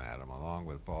Call Me Madam along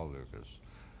with Paul Lucas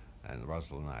and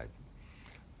Russell Knight.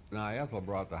 Now, Ethel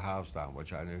brought the house down,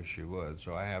 which I knew she would,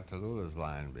 so I have Tallulah's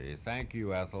line be, "Thank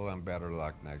you, Ethel, and better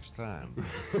luck next time."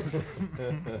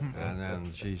 And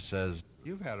then she says,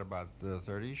 "You've had about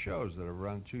 30 shows that have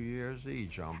run 2 years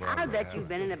each on Broadway." I'll bet you've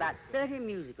been in about 30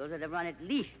 musicals that have run at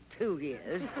least 2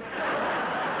 years. Well,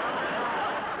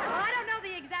 I don't know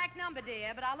the exact number,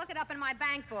 dear, but I'll look it up in my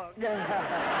bank book.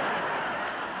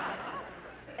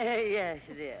 Yes,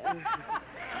 dear.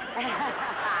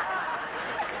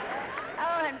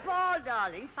 Oh, and Paul,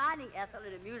 darling, finding Ethel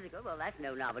in a musical, well, that's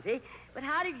no novelty. But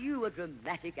how did you, a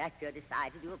dramatic actor,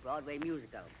 decide to do a Broadway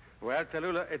musical? Well,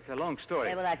 Tallulah, it's a long story.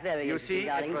 Yeah, well, that's very You interesting, see,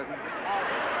 darling. it was...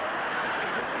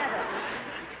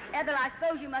 Ethel, I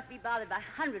suppose you must be bothered by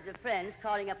hundreds of friends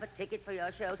calling up a ticket for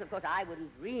your shows. Of course, I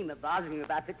wouldn't dream of bothering you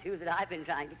about the 2 that I've been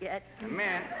trying to get.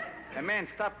 A man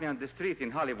stopped me on the street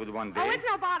in Hollywood one day. Oh, it's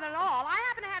no bother at all. I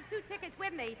happen to have 2 tickets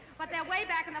with me, but they're way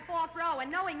back in the 4th row, and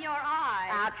knowing your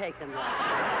eyes... I'll take them.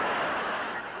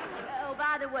 Oh,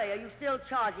 by the way, are you still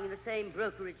charging the same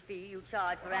brokerage fee you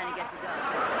charge for Annie Gets a Gun?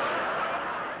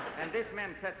 And this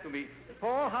man said to me,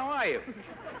 "Paul, how are you?"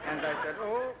 And I said,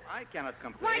 "Oh, I cannot Why,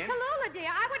 complain." Tallulah, dear,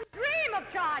 I wouldn't dream of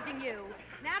charging you.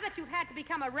 Now that you've had to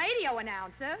become a radio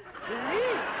announcer.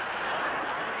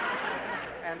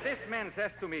 And this man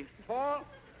says to me, "Paul,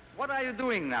 what are you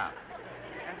doing now?"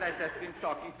 And I said, "Been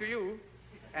talking to you."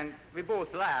 And we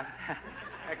both laughed,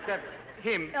 except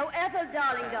him. Oh, Ethel,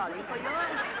 darling,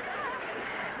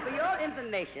 for your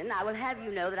information, I will have you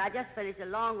know that I just finished a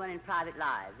long run in Private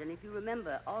Lives. And if you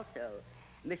remember also,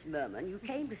 Miss Merman, you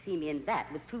came to see me in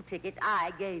that with 2 tickets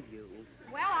I gave you.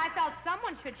 Well, I felt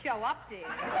someone should show up, dear.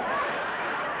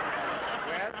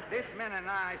 Well, this man and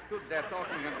I stood there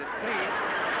talking on the street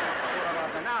for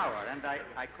about an hour, and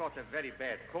I caught a very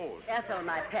bad cold. Ethel,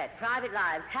 my pet, Private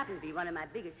Lives happened to be one of my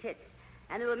biggest hits.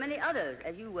 And there were many others,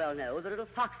 as you well know, the Little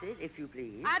Foxes, if you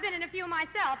please. I've been in a few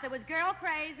myself. There was Girl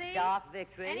Crazy. Dark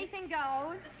Victory. Anything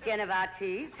Goes. Skin of Our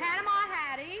Teeth. Panama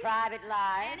Hattie. Private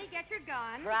Lives. Annie, Get Your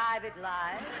Gun. Private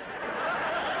Lives.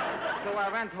 So I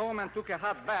went home and took a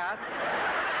hot bath.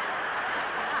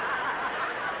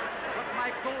 Put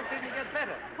my cold didn't get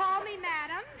better. Call me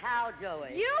Madam. Pal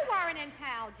Joey. You weren't in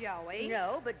Pal Joey.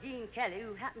 No, but Jean Kelly,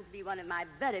 who happens to be one of my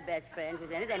very best friends, was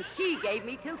in it, and she gave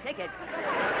me 2 tickets.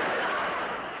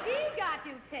 She got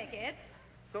you tickets.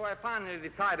 So I finally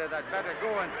decided I'd better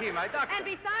go and see my doctor. And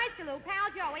besides, Lou, Pal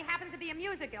Joey happens to be a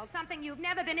musical, something you've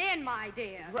never been in, my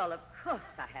dear. Well, of course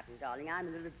I happen, darling. I'm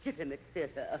in a legitimate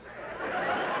theater.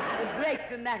 A great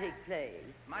dramatic play.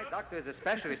 My doctor is a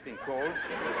specialist in colds.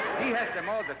 He has them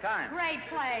all the time. Great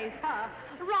plays, huh?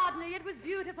 Rodney, it was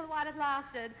beautiful while it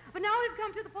lasted. But now we've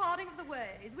come to the parting of the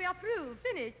ways. We are through,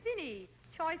 finished, cine.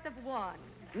 Choice of one.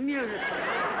 Musical.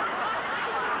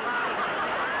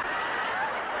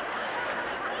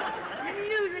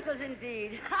 Musicals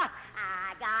indeed. Ha!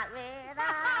 I got rhythm.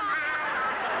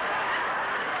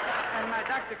 And my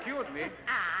doctor cured me.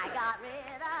 I got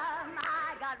rhythm.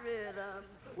 I got rhythm.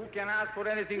 Who can ask for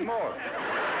anything more?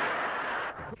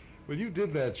 Well, you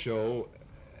did that show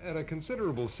at a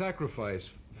considerable sacrifice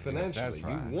financially. Yes, that's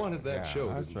right. You wanted that show.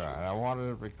 That's didn't you? right. I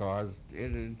wanted it because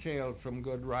it entailed some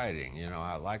good writing. You know,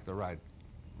 I like to write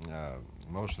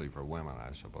mostly for women,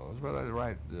 I suppose, but I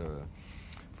write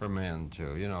for men,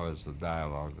 too. You know, it's the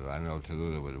dialogue that I know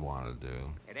Tallulah would want to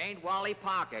do. It ain't Wally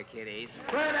Parker, kiddies.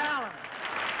 Fred Allen.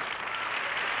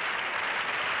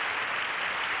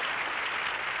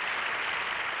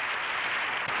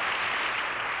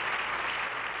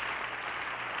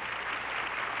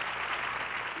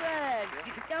 Fred,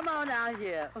 come on out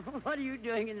here. What are you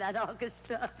doing in that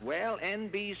orchestra? Well,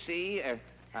 NBC,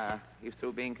 you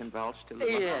through being convulsed, Tallulah?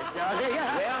 Yes, darling.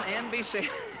 Well,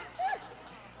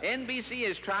 NBC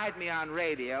has tried me on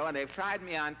radio, and they've tried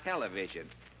me on television.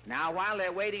 Now, while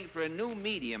they're waiting for a new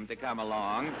medium to come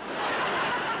along,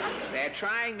 they're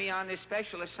trying me on this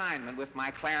special assignment with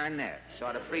my clarinet,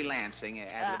 sort of freelancing.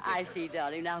 I see,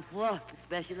 darling. Now, what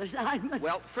special assignment?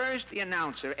 Well, first, the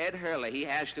announcer, Ed Hurley, he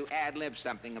has to ad-lib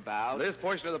something about... This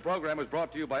portion of the program was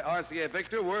brought to you by RCA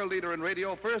Victor, world leader in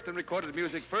radio, first in recorded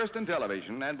music, first in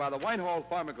television, and by the Whitehall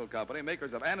Pharmaceutical Company,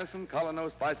 makers of Anacin,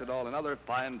 Colonos, Spicidol, and other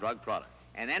fine drug products.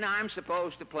 And then I'm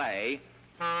supposed to play...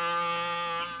 And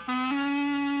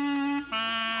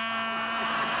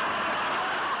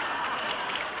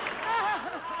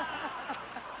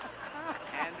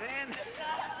then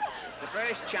the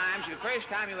first chimes, the first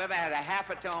time you ever had a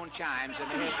half-a-tone chimes in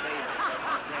the history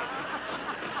of...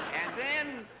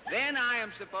 And then I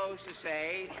am supposed to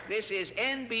say, this is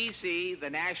NBC, the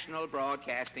National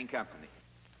Broadcasting Company.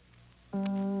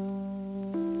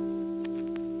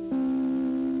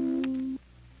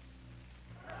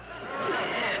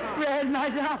 Fred, my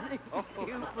darling. Oh.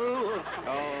 You fool.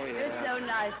 Oh, yeah. It's so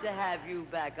nice to have you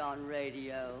back on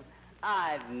radio.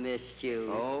 I've missed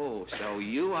you. Oh, so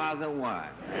you are the one.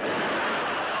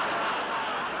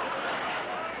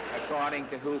 According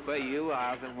to Hooper, you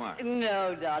are the one.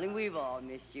 No, darling, we've all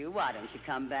missed you. Why don't you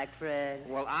come back, Fred?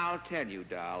 Well, I'll tell you,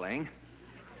 darling.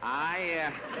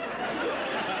 I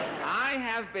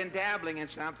have been dabbling in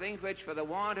something which, for the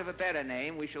want of a better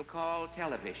name, we shall call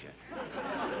television.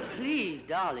 Please,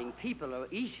 darling, people are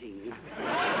eating.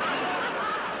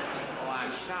 Oh,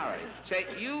 I'm sorry. Say,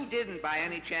 you didn't by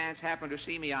any chance happen to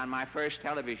see me on my first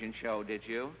television show, did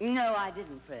you? No, I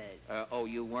didn't, Fred. Oh,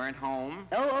 you weren't home?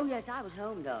 Oh, yes, I was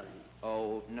home, darling.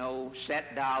 Oh, no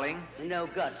set, darling? No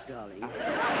guts, darling.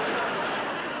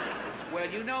 Well,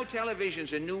 you know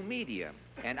television's a new medium,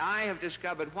 and I have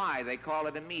discovered why they call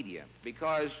it a medium.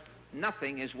 Because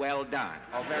nothing is well done,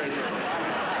 or very little.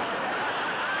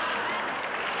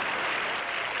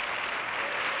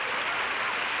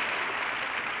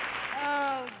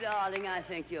 Oh, darling, I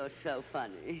think you're so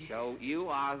funny. So you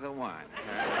are the one.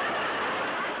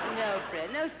 No,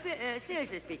 Fred. No,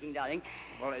 seriously speaking, darling.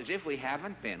 Well, as if we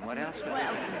haven't been. What else?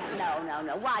 Well,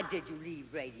 no. Why did you leave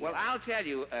radio? Well, I'll tell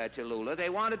you, Tallulah, they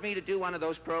wanted me to do one of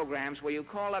those programs where you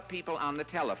call up people on the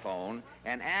telephone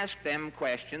and ask them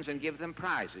questions and give them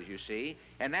prizes, you see.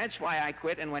 And that's why I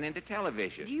quit and went into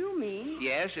television. Do you mean?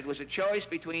 Yes, it was a choice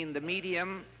between the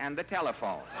medium and the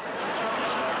telephone.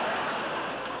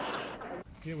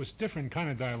 It was different kind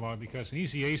of dialogue because in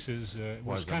Easy Aces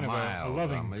was kind of a mild,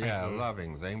 loving a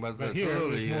loving thing. But here it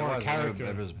was more character.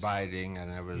 It was biting,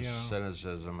 and there was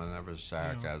cynicism, and there was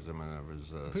sarcasm, and there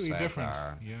was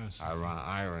satire,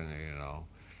 irony, you know.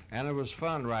 And it was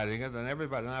fun writing it, and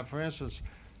everybody. Now, for instance,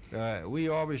 we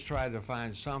always tried to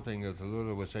find something that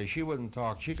Tallulah would say. She wouldn't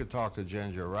talk. She could talk to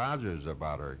Ginger Rogers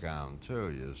about her gown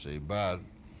too, you see, but.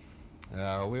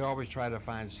 We always try to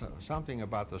find something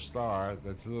about the star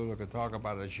that Tallulah could talk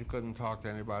about that she couldn't talk to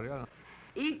anybody else.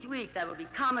 Each week there will be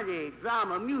comedy,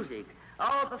 drama, music,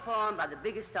 all performed by the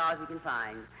biggest stars we can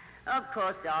find. Of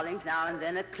course, darlings, now and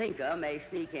then a clinker may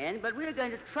sneak in, but we're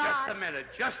going to try... Just a minute,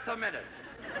 just a minute.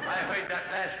 I heard that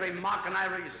last remark and I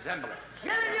resemble it.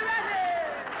 Jimmy Durante!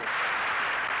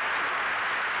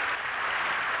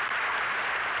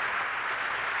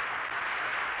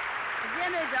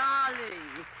 Jimmy,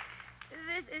 darling,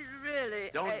 this is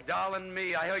really... Don't darling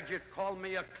me. I heard you call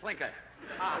me a clinker.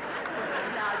 Now,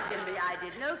 Jimmy, I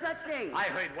did no such thing. I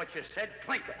heard what you said,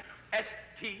 clinker.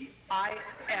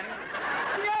 S-T-I-N.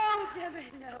 No, Jimmy,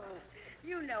 no.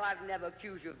 You know I've never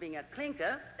accused you of being a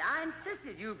clinker. I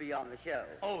insisted you be on the show.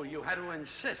 Oh, you had to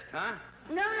insist, huh?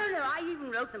 No. I even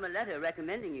wrote them a letter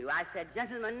recommending you. I said,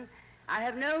 gentlemen, I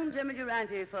have known Jimmy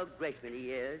Durante for a great many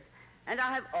years, and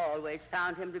I have always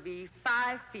found him to be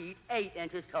 5 feet 8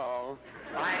 inches tall.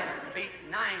 5 feet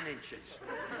 9 inches.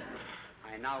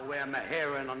 I now wear my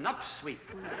hair in an upsweep.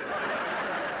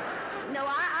 No,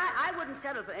 I wouldn't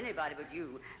settle for anybody but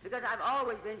you, because I've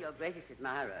always been your greatest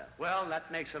admirer. Well,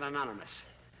 that makes it anonymous.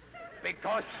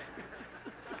 Because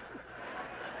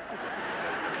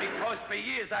for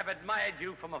years I've admired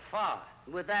you from afar.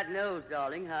 With that nose,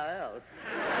 darling, how else?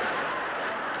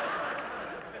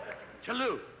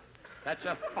 Chalou. That's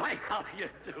a fine how you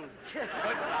do.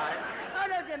 Goodbye. Oh,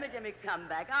 no, Jimmy, come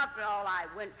back. After all I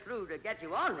went through to get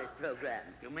you on this program.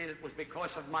 You mean it was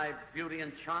because of my beauty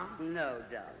and charm? No,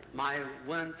 darling. My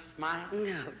winning smile?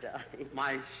 No, darling.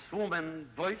 My swooning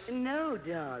voice? No,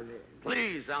 darling.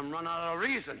 Please, I'm running out of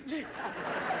reasons.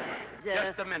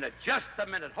 Just a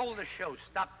minute. Hold the show.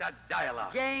 Stop that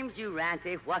dialogue. James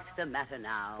Durante, what's the matter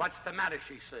now? What's the matter,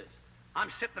 she says.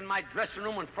 I'm sitting in my dressing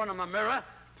room in front of my mirror,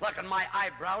 plucking my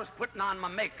eyebrows, putting on my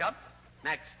makeup,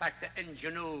 Max Factor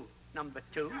Ingenue number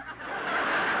 2. When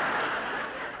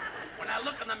I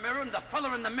look in the mirror and the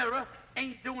fella in the mirror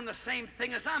ain't doing the same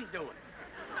thing as I'm doing.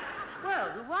 Well,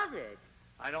 who was it?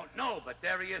 I don't know, but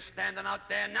there he is standing out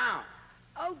there now.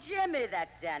 Oh, Jimmy,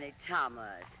 that's Danny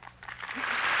Thomas.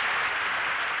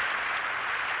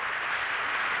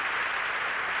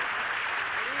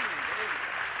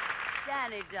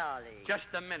 Danny, darling. Just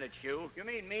a minute, Hugh. You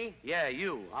mean me? Yeah,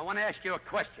 you. I want to ask you a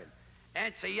question.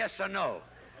 Answer yes or no.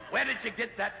 Where did you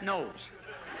get that nose?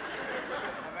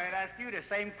 I might ask you the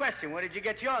same question. Where did you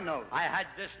get your nose? I had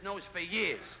this nose for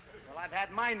years. Well, I've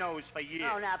had my nose for years.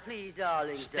 Oh, now, please,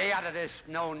 darling. Stay out of this,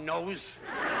 no nose.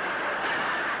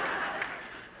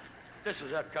 This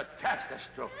is a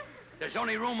catastrophe. There's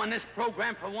only room on this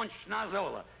program for one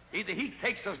schnozola. Either he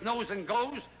takes his nose and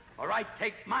goes, or I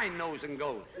take my nose and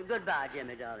goes. Goodbye,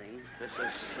 Jimmy, darling. This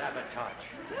is sabotage.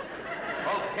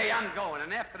 Okay, I'm going,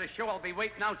 and after the show, I'll be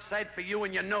waiting outside for you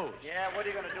and your nose. Yeah, what are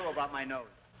you going to do about my nose?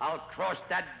 I'll cross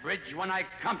that bridge when I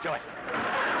come to it.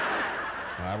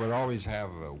 I would always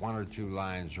have 1 or 2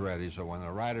 lines ready, so when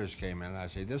the writers came in, I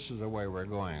say, this is the way we're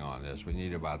going on this. We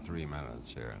need about 3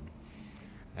 minutes here.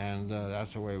 And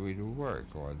that's the way we do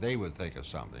work, or they would think of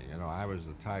something. You know, I was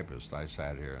the typist. I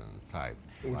sat here and typed.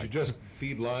 Would you just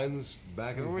feed lines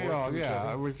back and forth?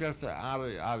 Yeah, it was just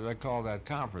they call that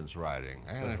conference writing.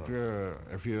 And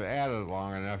if you add it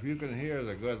long enough, you can hear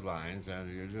the good lines, and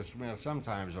you just,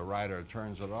 sometimes a writer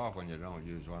turns it off when you don't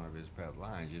use one of his pet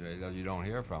lines. You don't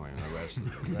hear from him the rest of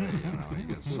the day. He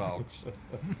gets sulks.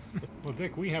 Well,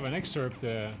 Dick, we have an excerpt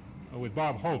with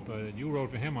Bob Hope. You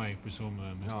wrote for him, I presume,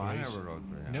 Mr. No, I Reese. never wrote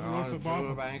for him. Never wrote for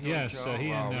Bob? Yes,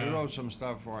 we wrote some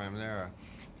stuff for him there.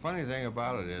 Funny thing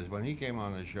about it is, when he came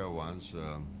on the show once,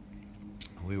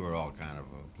 we were all kind of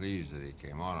pleased that he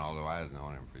came on, although I had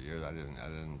known him for years. I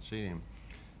didn't see him.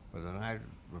 But the night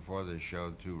before the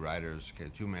show, 2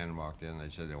 men walked in. They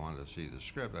said they wanted to see the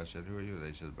script. I said, who are you?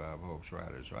 They said, Bob Hope's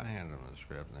writer. So I handed them the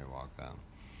script, and they walked out.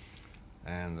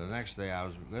 And the next day I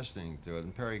was listening to it,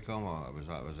 and Perry Como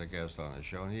was a guest on the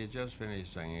show, and he had just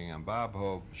finished singing, and Bob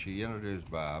Hope, she introduced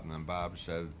Bob, and then Bob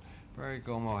said, Perry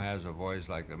Como has a voice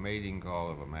like the mating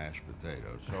call of a mashed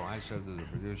potato. So I said to the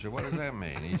producer, what does that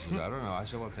mean? He says, I don't know. I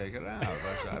said, well, take it out.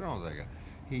 I said, I don't think it.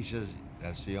 He says,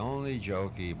 that's the only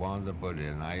joke he wanted to put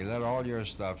in. Now, you let all your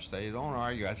stuff stay. Don't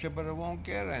argue. I said, but it won't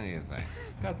get anything.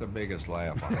 Got the biggest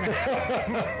laugh on it.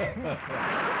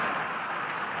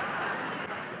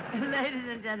 Ladies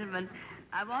and gentlemen,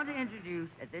 I want to introduce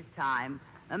at this time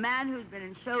a man who's been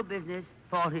in show business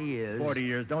 40 years. 40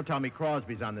 years. Don't tell me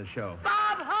Crosby's on this show.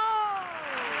 Bob Hope!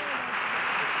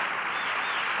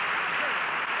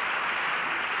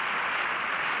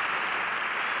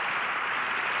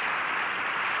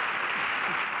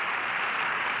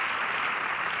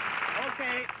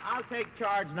 Okay, I'll take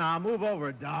charge now. Move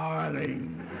over,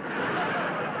 darling.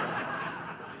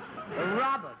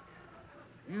 Robert,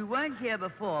 you weren't here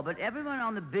before, but everyone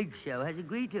on the big show has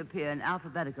agreed to appear in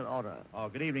alphabetical order. Oh,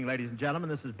 good evening, ladies and gentlemen.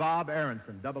 This is Bob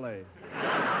Aronson, double A.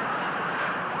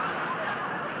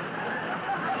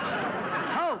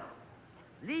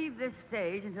 this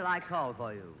stage until I call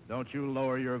for you. Don't you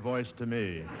lower your voice to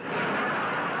me.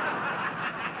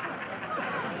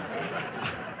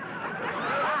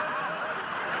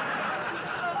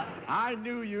 I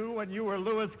knew you when you were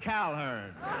Louis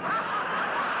Calhern.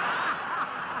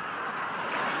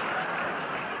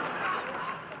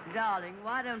 Darling,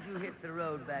 why don't you hit the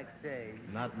road backstage?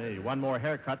 Not me. One more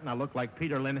haircut and I look like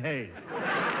Peter Lynn Hayes.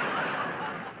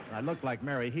 I look like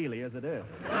Mary Healy as it is.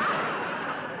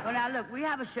 Well, now, look, we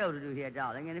have a show to do here,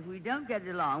 darling, and if we don't get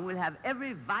it along, we'll have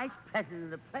every vice president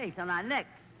of the place on our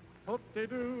necks.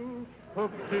 Hoop-de-doo,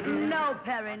 hoop-de-doo. No,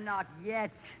 Perry, not yet.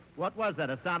 What was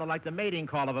that? It sounded like the mating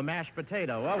call of a mashed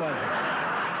potato. What was it?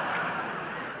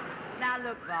 Now,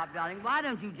 look, Bob, darling, why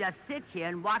don't you just sit here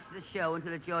and watch the show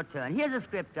until it's your turn? Here's a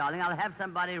script, darling. I'll have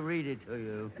somebody read it to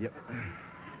you. Yep.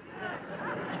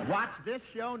 Watch this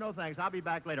show? No, thanks. I'll be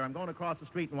back later. I'm going across the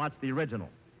street and watch the original.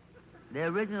 The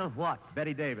original what?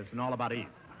 Betty Davis and All About Eve.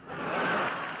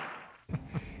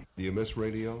 Do you miss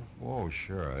radio? Oh,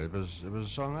 sure. It was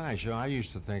so nice. You know, I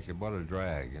used to think, what a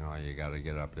drag. You know, you got to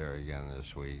get up there again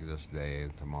this week, this day,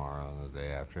 and tomorrow, and the day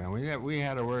after. And we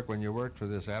had to work, when you worked for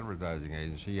this advertising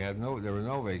agency, there were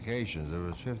no vacations. There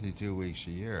was 52 weeks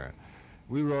a year.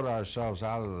 We wrote ourselves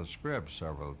out of the script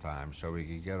several times so we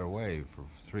could get away for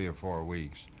 3 or 4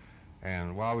 weeks.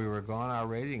 And while we were gone, our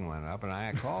rating went up, and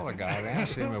I called the guy and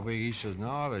asked him if he says,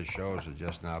 no, the shows are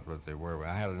just not what they were.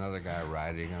 I had another guy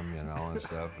writing them, you know, and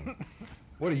stuff. And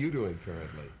what are you doing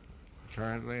currently?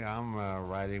 Currently, I'm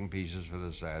writing pieces for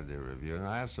the Saturday Review, and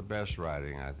that's the best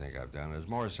writing I think I've done. There's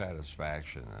more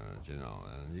satisfaction in it, you know,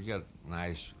 and you get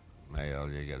nice mail.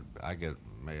 I get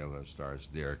mail that starts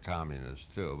 "Dear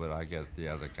Communist" too, but I get the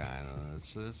other kind, and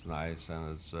it's nice,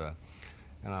 and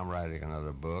and I'm writing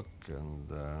another book, and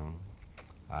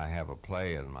I have a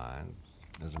play in mind.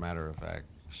 As a matter of fact,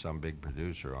 some big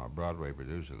producer, or Broadway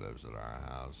producer, lives at our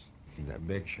house. That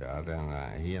big shot,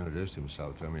 and he introduced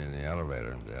himself to me in the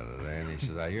elevator the other day, and he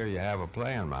says, I hear you have a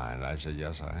play in mind. I said,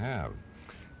 yes, I have.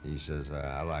 He says,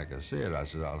 I'd like to see it. I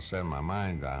said, I'll send my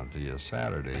mind down to you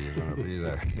Saturday. You're going to be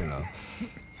there, you know.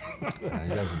 And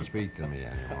he doesn't speak to me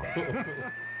anymore.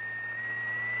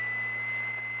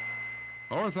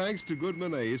 Our thanks to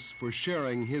Goodman Ace for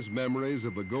sharing his memories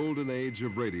of the golden age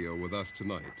of radio with us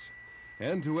tonight.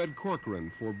 And to Ed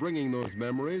Corcoran for bringing those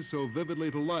memories so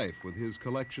vividly to life with his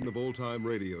collection of old-time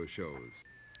radio shows.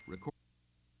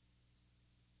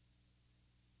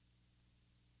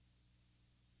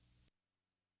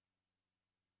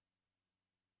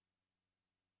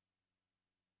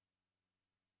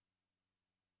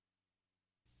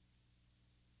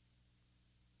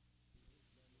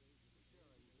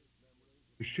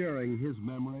 Sharing his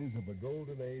memories of the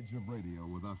golden age of radio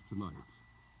with us tonight.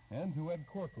 And to Ed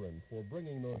Corcoran for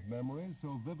bringing those memories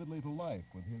so vividly to life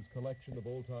with his collection of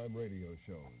old-time radio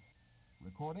shows.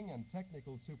 Recording and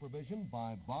technical supervision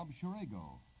by Bob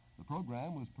Shirago. The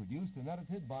program was produced and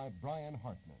edited by Brian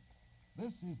Hartnett.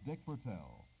 This is Dick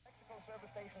Bertel. Mexico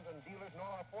service stations and dealers in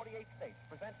all our 48 states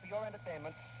present for your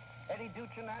entertainment Eddie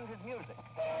Duchin and his music.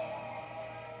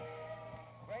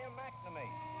 Graham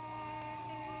McNamee.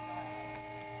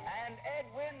 And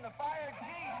Edwin the Fire Chief.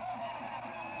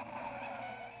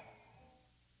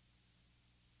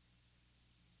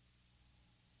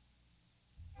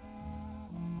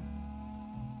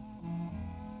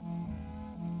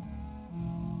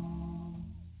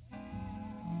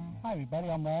 Hi everybody,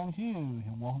 I'm Walden Hughes,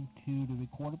 and welcome to the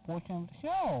recorded portion of the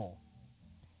show.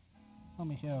 Let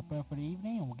me say a prayer for the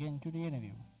evening, and we'll get into the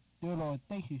interview. Dear Lord,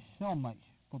 thank you so much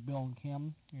for Bill and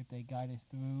Kim, if they guide us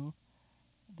through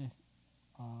this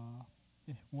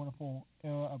wonderful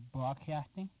era of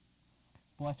broadcasting.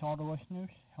 Bless all the listeners.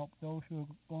 Help those who are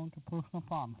going through personal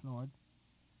problems, Lord.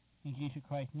 In Jesus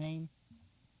Christ's name,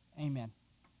 amen.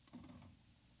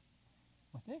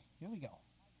 What's this? Here we go.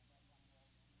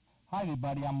 Hi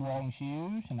everybody, I'm Walden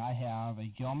Hughes, and I have a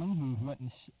gentleman who's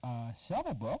written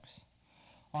several books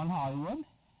on Hollywood.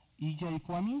 E.J.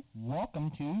 Fleming,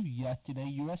 welcome to Yesterday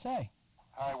USA.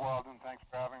 Hi Walden, thanks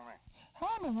for having me.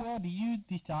 How in the world did you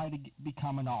decide to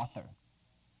become an author?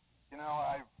 You know,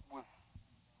 I was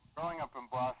growing up in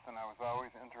Boston. I was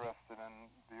always interested in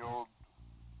the old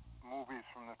movies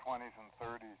from the 20s and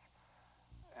 30s.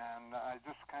 And I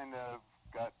just kind of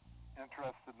got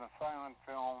interested in the silent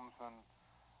films. And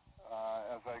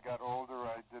as I got older,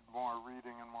 I did more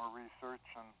reading and more research.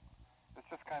 And it's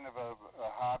just kind of a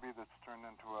hobby that's turned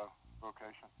into a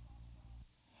vocation.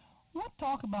 Let's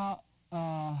talk about,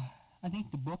 I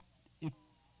think the book, if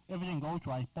everything goes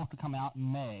right, is supposed to come out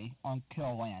in May on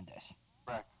Carol Landis.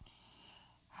 Right.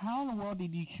 How in the world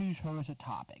did you choose her as a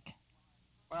topic?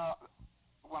 Well,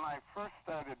 when I first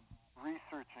started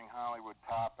researching Hollywood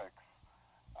topics,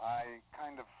 I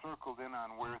kind of circled in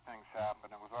on where things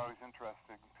happened. It was always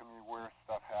interesting to me where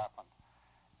stuff happened.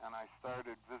 And I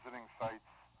started visiting sites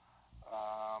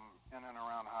in and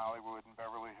around Hollywood and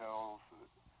Beverly Hills,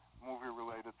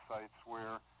 movie-related sites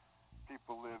where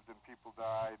people lived and people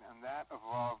died. And that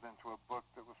evolved into a book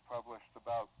that was published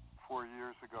about 4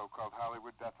 years ago called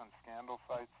Hollywood Death and Scandal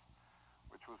Sites,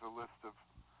 which was a list of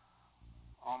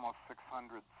almost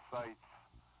 600 sites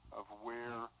of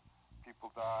where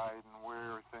people died and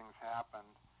where things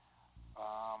happened.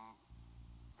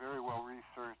 Very well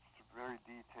researched, very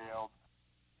detailed.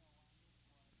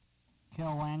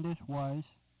 Carol Landis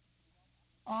was,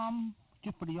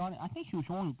 just for the audience, I think she was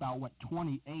only about,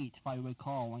 28, if I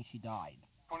recall, when she died.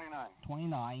 29.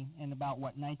 29, and about,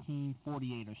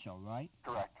 1948 or so, right?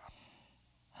 Correct.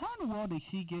 How in the world did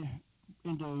she get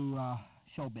into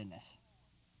show business?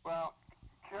 Well,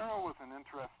 Carol was an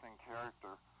interesting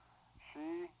character.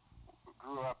 She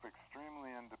grew up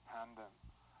extremely independent.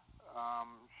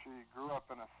 She grew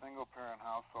up in a single-parent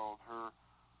household. Her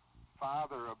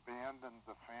father abandoned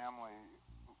the family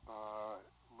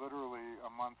literally a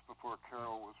month before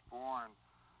Carol was born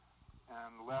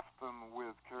and left them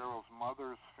with Carol's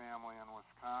mother's family in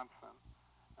Wisconsin.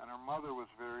 And her mother was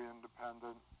very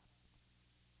independent.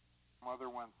 Mother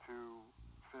went to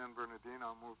San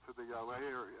Bernardino, moved to the LA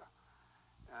area.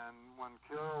 And when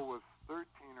Carol was 13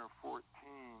 or 14,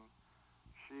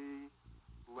 she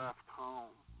left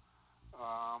home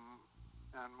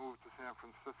and moved to San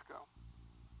Francisco.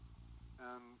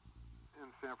 And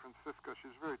in San Francisco,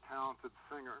 she's a very talented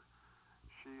singer.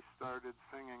 She started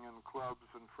singing in clubs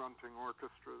and fronting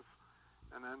orchestras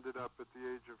and ended up at the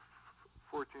age of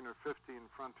 14 or 15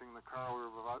 fronting the Carl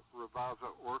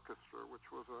Ravazza Orchestra, which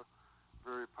was a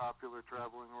very popular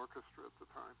traveling orchestra at the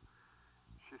time.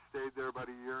 She stayed there about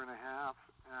a year and a half,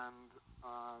 and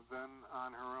then on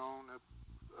her own at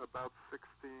about 16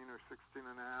 or 16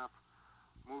 and a half,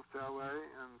 moved to LA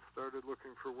and started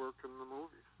looking for work in the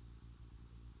movies.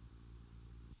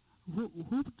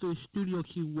 Who's the studio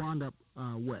she wound up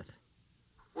with?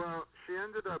 Well, she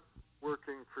ended up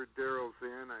working for Daryl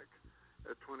Zanuck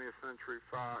at 20th Century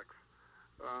Fox.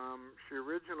 She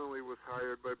originally was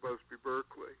hired by Busby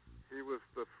Berkeley. He was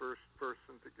the first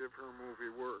person to give her movie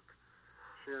work.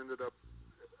 She ended up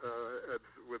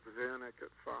with Zanuck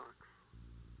at Fox.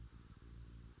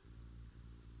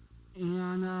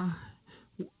 And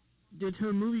did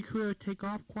her movie career take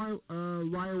off quite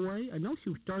right away? I know she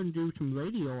was starting to do some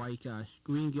radio, like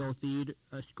Screen Guild Theater,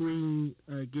 Screen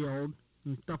Guild,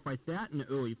 and stuff like that in the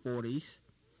early 40s.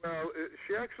 Well,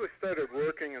 she actually started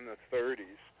working in the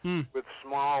 30s with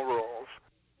small roles.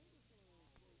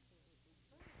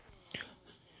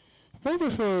 What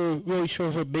was her really sort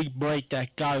of a big break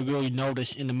that got her really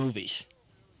noticed in the movies?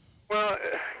 Well,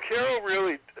 Carol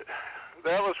really,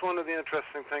 that was one of the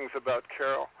interesting things about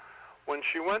Carol. When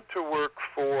she went to work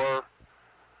for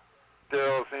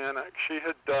Daryl Zanuck, she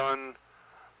had done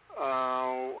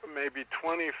maybe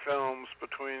 20 films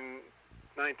between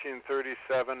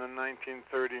 1937 and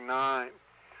 1939.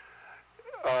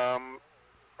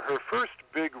 Her first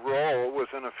big role was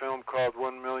in a film called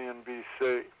 1 Million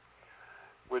BC,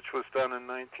 which was done in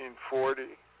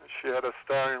 1940. She had a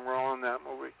starring role in that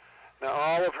movie. Now,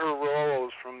 all of her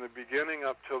roles from the beginning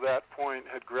up till that point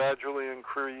had gradually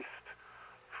increased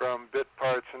from bit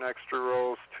parts and extra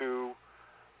roles to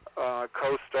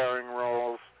co-starring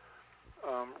roles,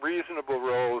 reasonable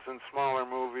roles in smaller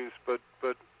movies, but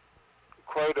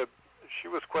she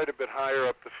was quite a bit higher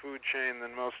up the food chain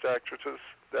than most actresses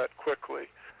that quickly.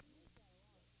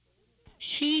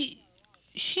 She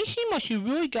seemed like she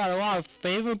really got a lot of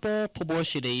favorable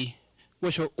publicity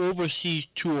with her overseas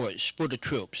tours for the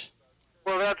troops.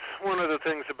 Well, that's one of the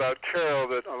things about Carol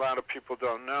that a lot of people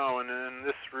don't know, and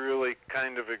this really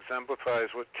kind of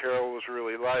exemplifies what Carol was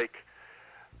really like.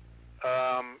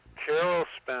 Carol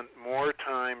spent more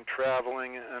time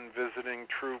traveling and visiting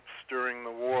troops during the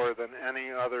war than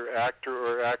any other actor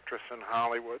or actress in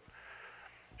Hollywood.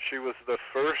 She was the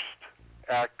first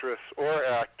actress or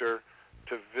actor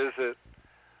to visit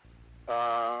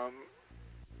a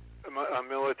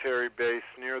military base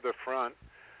near the front.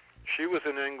 She was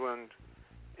in England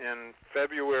in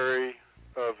February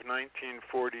of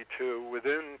 1942,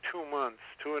 within 2 months,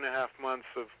 2.5 months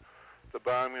of the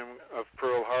bombing of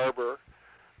Pearl Harbor.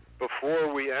 Before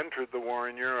we entered the war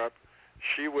in Europe,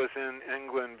 she was in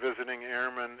England visiting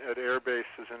airmen at air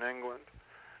bases in England.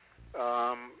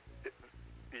 The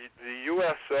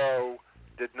USO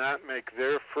did not make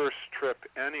their first trip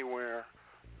anywhere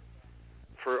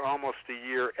for almost a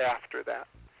year after that.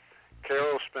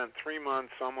 Carol spent 3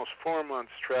 months, almost 4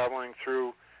 months, traveling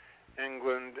through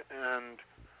England and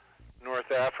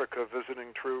North Africa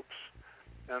visiting troops.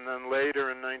 And then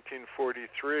later in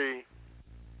 1943,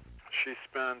 she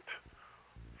spent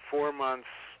 4 months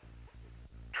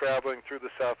traveling through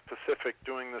the South Pacific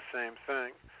doing the same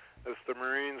thing. As the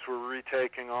Marines were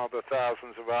retaking all the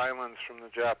thousands of islands from the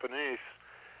Japanese,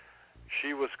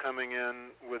 she was coming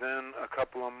in within a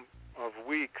couple of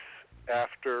weeks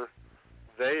after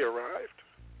they arrived.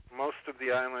 Most of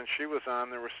the islands she was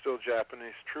on, there were still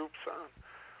Japanese troops on.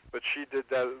 But she did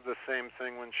the same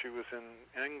thing when she was in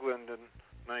England in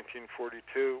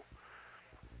 1942.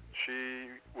 She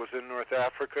was in North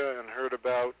Africa and heard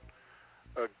about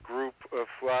a group of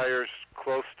flyers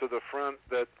close to the front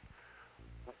that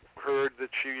heard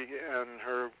that she and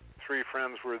her 3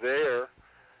 friends were there,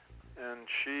 and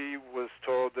she was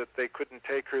told that they couldn't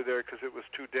take her there because it was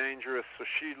too dangerous. So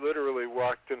she literally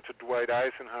walked into Dwight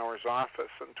Eisenhower's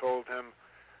office and told him,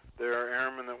 "There are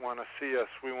airmen that want to see us.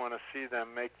 We want to see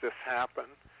them. Make this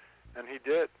happen." And he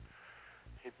did.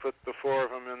 He put the 4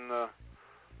 of them in the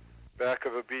back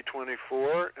of a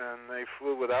B-24, and they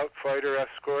flew without fighter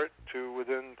escort to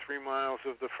within 3 miles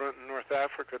of the front in North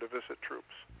Africa to visit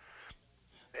troops.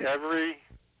 Every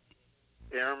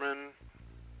airman,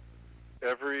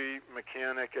 every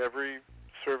mechanic, every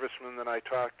serviceman that I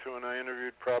talked to, and I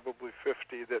interviewed probably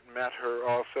 50 that met her,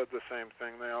 all said the same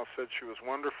thing. They all said she was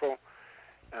wonderful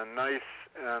and nice,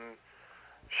 and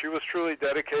she was truly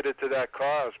dedicated to that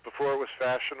cause before it was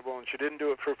fashionable, and she didn't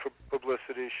do it for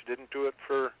publicity. She didn't do it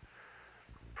for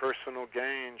personal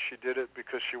gain. She did it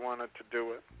because she wanted to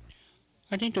do it.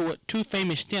 I think there were 2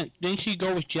 famous stints. Didn't she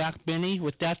go with Jack Benny?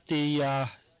 Was that the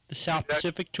South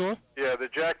Pacific tour? Yeah, the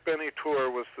Jack Benny tour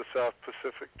was the South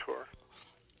Pacific tour.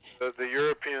 The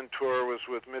European tour was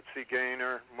with Mitzi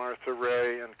Gaynor, Martha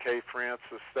Ray, and Kay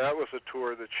Francis. That was a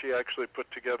tour that she actually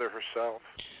put together herself.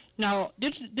 Now,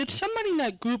 did somebody in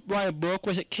that group write a book?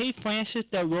 Was it Kay Francis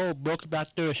that wrote a book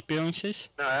about their experiences?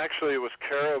 No, actually it was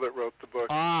Carol that wrote the book.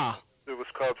 Ah. It was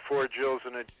called 4 Jills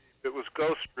and a Jeep. It was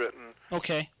ghost-written.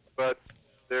 Okay. But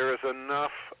there is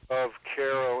enough of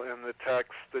Carol in the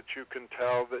text that you can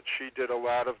tell that she did a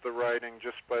lot of the writing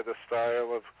just by the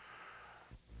style of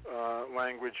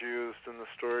language used and the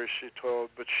stories she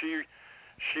told. But she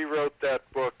wrote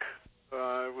that book.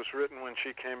 It was written when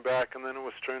she came back, and then it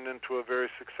was turned into a very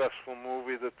successful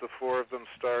movie that the 4 of them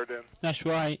starred in. That's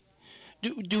right.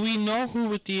 Do we know who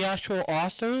was the actual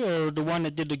author, or the one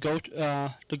that did the ghost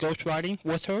writing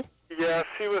with her? Yes,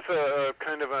 he was a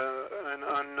kind of an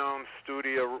unknown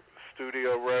studio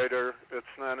writer. It's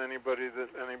not anybody that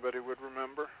anybody would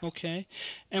remember. Okay.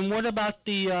 And what about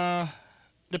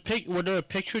was there a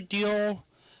picture deal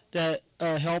that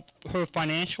helped her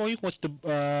financially with the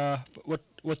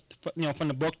from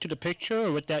the book to the picture,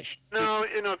 or with that? No,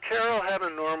 Carol had a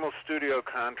normal studio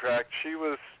contract. She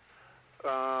was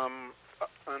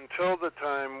until the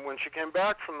time when she came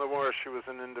back from the war, she was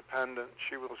an independent.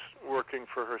 She was working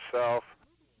for herself.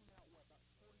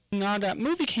 Now, that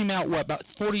movie came out, about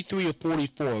 43 or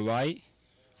 44, right?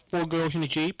 4 Girls in a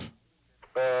Jeep?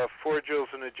 4 Jills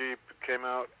in a Jeep came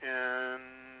out in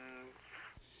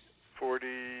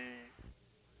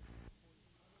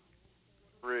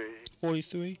 43.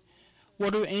 43.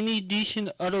 Were there any decent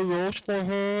other roles for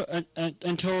her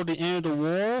until the end of the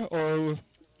war, or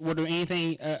were there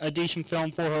anything, a decent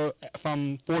film for her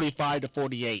from 45 to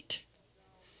 48?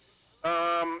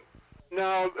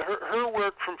 No, her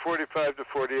work from 45 to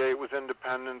 48 was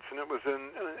independence, and it was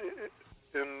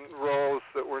in roles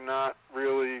that were not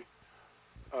really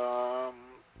to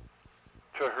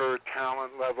her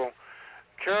talent level.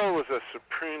 Carol was a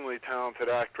supremely talented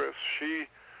actress. She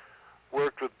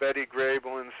worked with Betty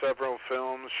Grable in several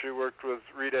films. She worked with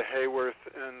Rita Hayworth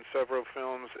in several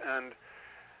films, and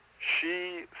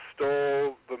she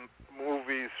stole the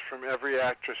movies from every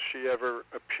actress she ever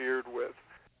appeared with.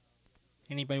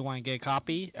 Anybody want to get a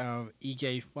copy of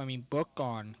E.J. Fleming's book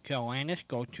on Carol Landis,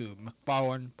 go to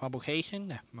McFarland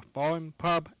Publication at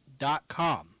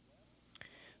McFarlandPub.com.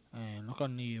 And look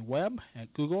on the web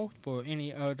at Google for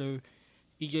any other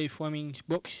E.J. Fleming's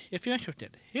books if you're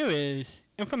interested. Here is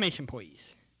information,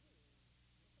 please.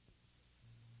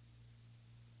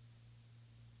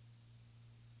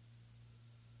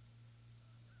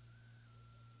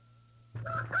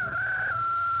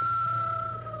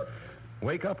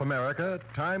 Wake up, America.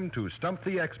 Time to stump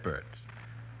the experts.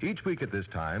 Each week at this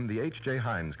time, the H.J.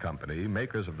 Heinz Company,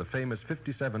 makers of the famous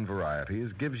 57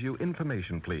 varieties, gives you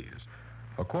Information Please.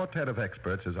 A quartet of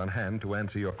experts is on hand to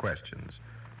answer your questions.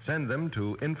 Send them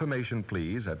to Information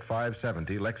Please at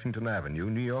 570 Lexington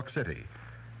Avenue, New York City.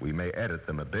 We may edit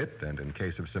them a bit, and in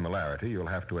case of similarity, you'll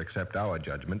have to accept our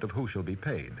judgment of who shall be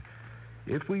paid.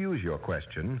 If we use your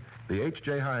question, the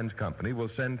H.J. Heinz Company will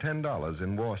send $10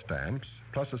 in war stamps,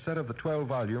 plus a set of the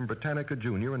 12-volume Britannica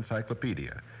Junior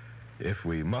Encyclopedia. If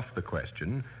we muff the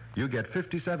question, you get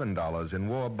 $57 in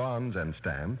war bonds and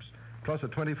stamps, plus a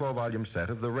 24-volume set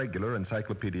of the regular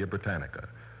Encyclopedia Britannica.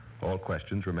 All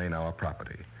questions remain our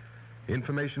property.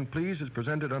 Information, please, is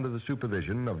presented under the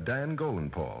supervision of Dan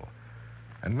Goldenpaul.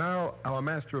 And now, our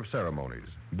master of ceremonies,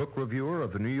 book reviewer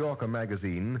of the New Yorker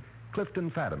magazine,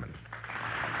 Clifton Fadiman.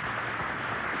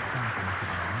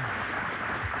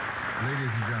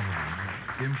 Ladies and gentlemen,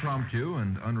 impromptu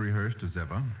and unrehearsed as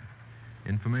ever,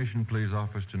 Information Please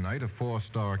offers tonight a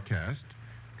 4-star cast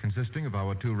consisting of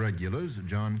our 2 regulars,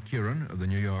 John Kieran of the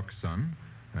New York Sun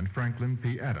and Franklin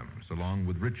P. Adams, along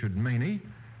with Richard Maney,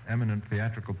 eminent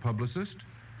theatrical publicist,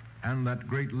 and that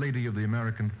great lady of the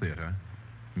American theater,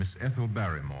 Miss Ethel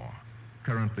Barrymore,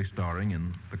 currently starring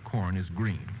in The Corn is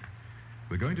Green.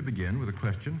 We're going to begin with a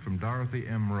question from Dorothy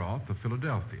M. Roth of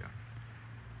Philadelphia.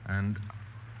 And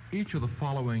each of the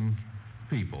following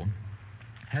people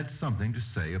had something to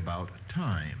say about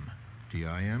time,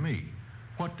 T-I-M-E.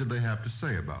 What did they have to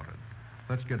say about it?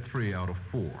 Let's get 3 out of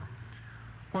 4.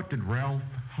 What did Ralph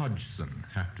Hodgson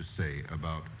have to say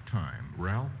about time?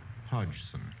 Ralph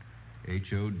Hodgson,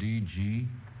 Hodgson.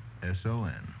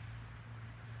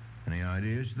 Any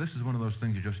ideas? This is one of those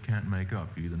things you just can't make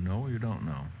up. You either know or you don't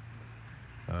know.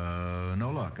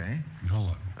 No luck, eh? No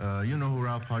luck. You know who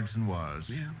Ralph Hodgson was?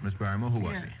 Yeah. Miss Barrymore, who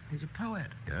was he? He's a poet.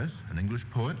 Yes, an English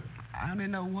poet. I only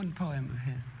know one poem of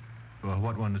his. Well,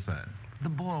 what one is that? The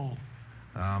Bull.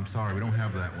 I'm sorry, we don't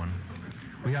have that one.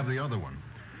 We have the other one.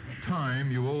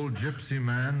 Time, you old gypsy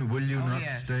man, will you not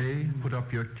stay? Put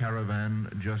up your caravan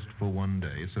just for one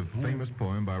day. It's a famous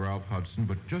poem by Ralph Hodgson,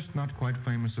 but just not quite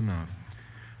famous enough.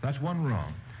 That's one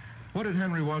wrong. What did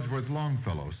Henry Wadsworth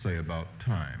Longfellow say about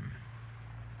time?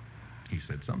 He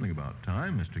said something about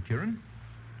time, Mr. Kieran.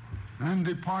 And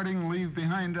departing, leave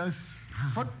behind us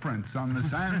footprints on the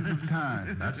sands of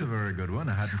time. That's a very good one.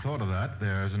 I hadn't thought of that.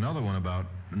 There's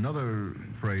another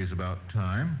phrase about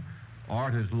time.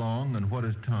 Art is long, and what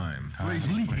is time? Time is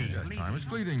fleeting. Yes, time is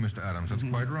fleeting, Mr. Adams. That's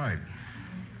quite right.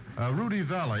 Rudy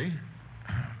Valley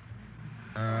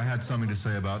had something to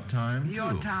say about time,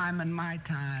 Your too. time and my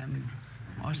time,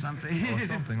 or something. Or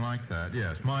something like that,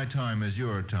 yes. My time is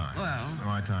your time. Well,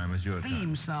 my time is your time.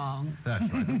 Theme song.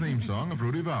 That's right, the theme song of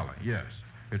Rudy Valley, yes.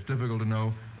 It's difficult to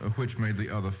know which made the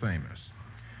other famous.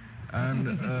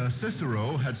 And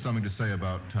Cicero had something to say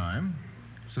about time.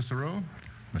 Cicero?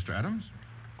 Mr. Adams?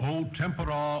 O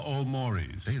tempora, o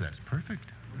mores. Hey, that's perfect.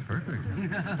 Perfect.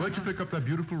 Where'd you pick up that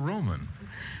beautiful Roman?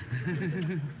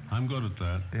 I'm good at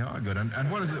that. They are good.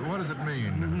 And what does it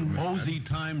mean? O thee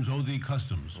times, o thee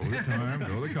customs. O the times,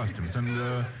 o the customs.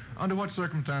 And under what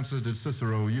circumstances did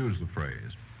Cicero use the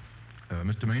phrase?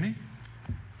 Mr. Maney?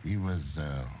 He was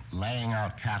laying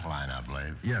out Catiline, I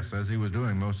believe. Yes, as he was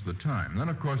doing most of the time. Then,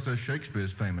 of course, there's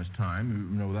Shakespeare's famous time.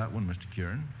 You know that one, Mr.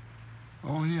 Kieran?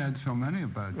 Oh, he had so many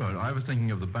about Well, I was thinking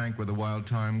of The Bank Where the Wild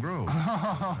Time Grows.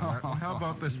 How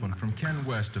about this one from Ken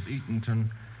West of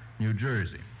Eatonton, New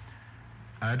Jersey?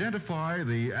 Identify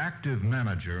the active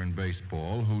manager in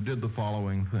baseball who did the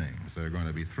following things. There are going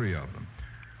to be 3 of them.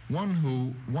 One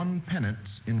who won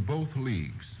pennants in both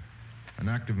leagues. An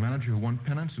active manager who won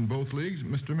pennants in both leagues,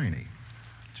 Mr. Maney.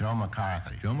 Joe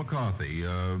McCarthy. Joe McCarthy.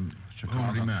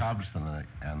 Chicago Cubs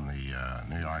and the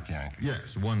New York Yankees. Yes,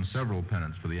 won several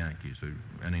pennants for the Yankees.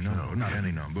 Any number, not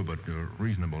any number, but a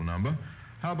reasonable number.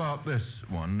 How about this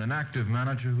one? An active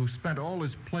manager who spent all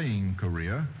his playing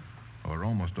career, or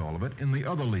almost all of it, in the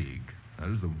other league. That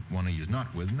is the one he is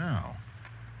not with now.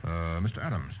 Mr.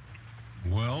 Adams.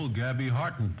 Well, Gabby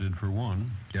Harton did for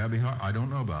one. Gabby Harton? I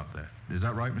don't know about that. Is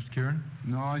that right, Mr. Kieran?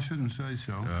 No, I shouldn't say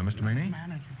so. Mr. Maney?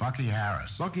 Bucky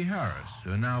Harris. Bucky Harris.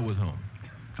 Now with whom?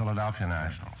 Philadelphia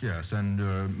Nationals. Yes, and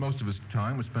most of his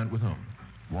time was spent with whom?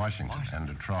 Washington and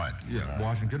Detroit. Yeah,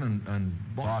 Washington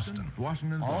and Boston.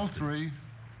 Washington and All Boston. 3.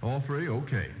 All 3?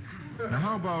 Okay. Now,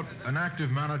 how about an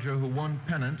active manager who won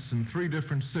pennants in 3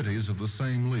 different cities of the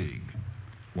same league?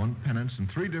 Won pennants in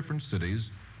 3 different cities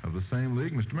of the same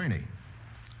league, Mr. Maney?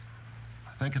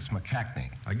 I think it's McCackney.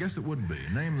 I guess it would be.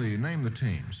 Name the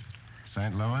teams.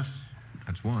 St. Louis.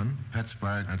 That's one.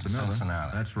 Pittsburgh. That's another.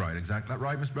 Cincinnati. That's right. Exactly. That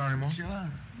right, Miss Barrymore? Sure.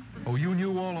 Oh, you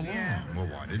knew all along? Yeah. Well,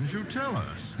 why didn't you tell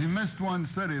us? He missed one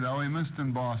city, though. He missed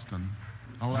in Boston.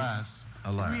 Alas.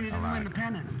 Alas. He didn't win the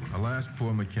pennant. Alas,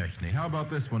 poor McKechnie. How about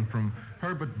this one from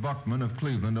Herbert Buckman of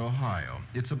Cleveland, Ohio?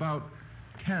 It's about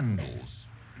candles.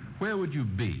 Where would you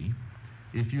be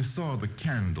if you saw the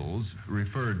candles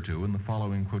referred to in the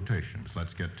following quotations?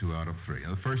 Let's get 2 out of 3.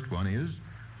 And the first one is,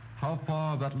 how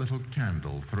far that little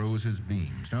candle throws his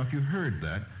beams. Now, if you heard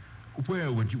that,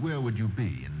 where would you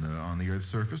be on the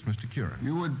Earth's surface, Mr. Curran?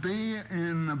 You would be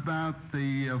in about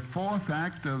the fourth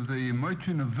act of The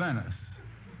Merchant of Venice.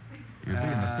 You'd be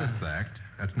in the fifth act.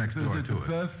 That's next door to it. The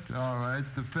fifth? All right.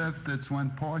 It's the fifth. It's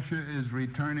when Portia is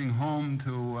returning home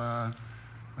to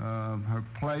her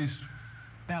place.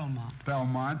 Belmont.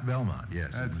 Belmont, yes.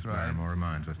 That's Miss right. Barrymore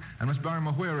reminds us. And Miss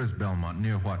Barrymore, where is Belmont?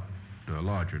 Near what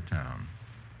larger town?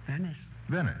 Venice.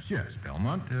 Venice, yes.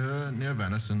 Belmont, near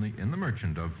Venice, in the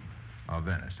Merchant of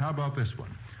Venice. How about this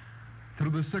one?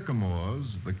 Through the sycamores,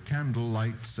 the candle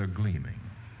lights are gleaming.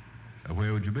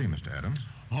 Where would you be, Mr. Adams?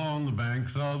 On the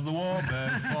banks of the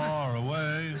Wabash, far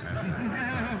away.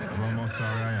 I'm almost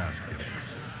sorry I asked you.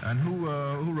 And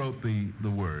who wrote the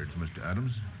words, Mr.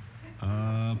 Adams?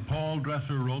 Paul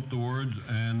Dresser wrote the words,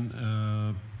 and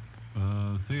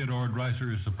Theodore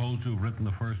Dreiser is supposed to have written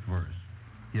the first verse.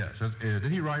 Yes.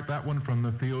 Did he write that one? From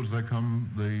the fields there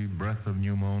come the breath of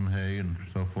new mown hay and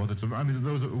so forth.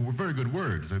 Those were very good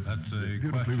words. That's a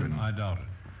question. Written. I doubt it.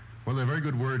 Well, they're very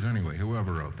good words anyway,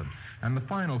 whoever wrote them. And the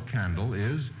final candle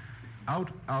is Out,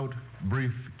 Out,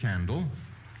 Brief Candle.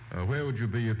 Where would you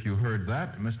be if you heard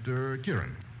that, Mr.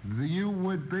 Curran? You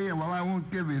would be, well, I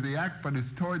won't give you the act, but it's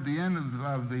toward the end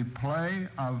of the play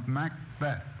of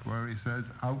Macbeth, where he says,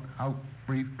 out, out,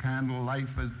 brief candle, life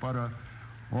is but a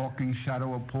walking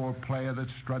shadow, a poor player that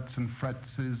struts and frets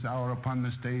his hour upon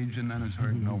the stage and then is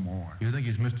heard no more. You think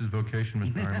he's missed his vocation, Miss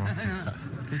Barrymore?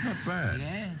 He's not bad.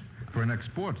 Yes. For an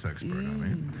ex-sports expert, I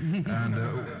mean. And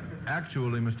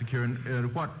actually, Mr. Curran,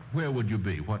 where would you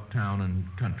be? What town and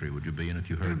country would you be in if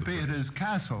you heard You'd be at his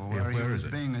castle where he was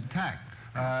being attacked.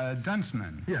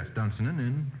 Dunsinane. Yes, Dunsinane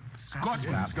in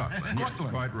Scotland. Scotland. Yes,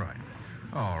 quite right.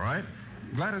 All right.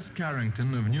 Gladys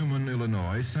Carrington of Newman,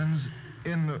 Illinois, sends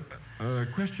in a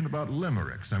question about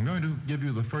limericks. I'm going to give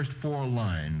you the first 4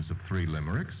 lines of 3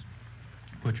 limericks,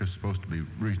 which are supposed to be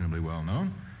reasonably well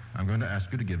known. I'm going to ask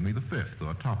you to give me the 5th,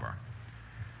 or topper.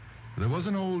 There was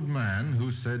an old man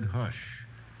who said, "Hush,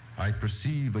 I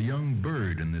perceive a young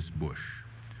bird in this bush."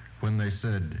 When they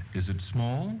said, "Is it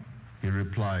small?" he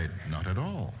replied, "Not at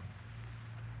all."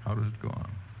 How does it go on?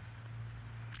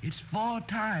 It's 4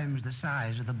 times the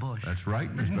size of the bush. That's right,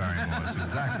 Miss Barrymore. That's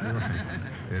exactly right.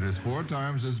 It is 4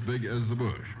 times as big as the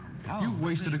bush. Oh, You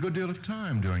wasted a good deal of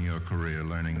time during your career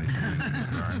learning these things, Miss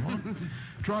Barrymore.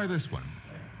 Try this one.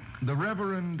 The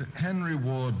Reverend Henry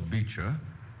Ward Beecher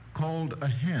called a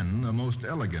hen a most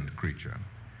elegant creature.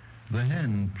 The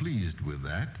hen, pleased with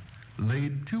that,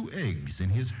 laid 2 eggs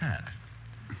in his hat.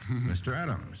 Mr.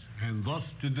 Adams. And thus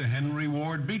did the Henry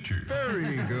Ward Beecher.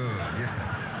 Very good, yes.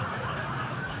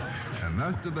 And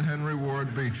thus did the Henry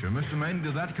Ward Beecher. Mr. Maine,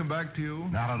 did that come back to you?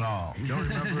 Not at all. You don't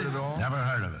remember it at all? Never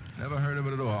heard of it. Never heard of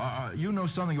it at all. You know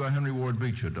something about Henry Ward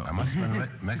Beecher, don't you? I must have been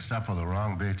mixed up with the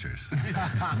wrong Beechers.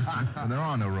 And there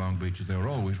are no wrong Beechers. They were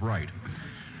always right.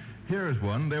 Here's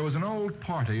one. There was an old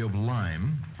party of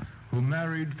Lyme who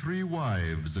married 3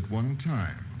 wives at one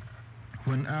time.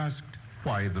 When asked,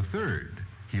 "Why the third?"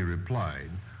 he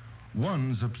replied,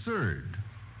 "One's absurd."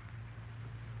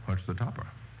 What's the topper?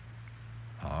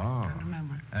 Ah. Don't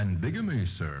remember. And bigamy,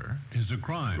 sir, is a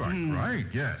crime. Right,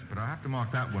 yes. But I have to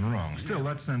mark that one wrong. Still,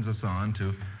 that sends us on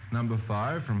to number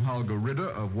 5 from Holger Ritter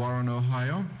of Warren,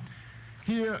 Ohio.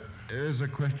 Here is a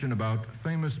question about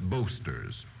famous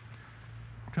boasters.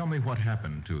 Tell me what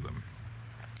happened to them.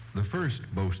 The first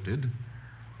boasted,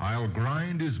 "I'll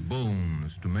grind his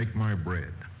bones to make my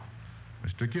bread."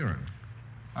 Mr. Curran.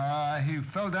 He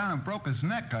fell down and broke his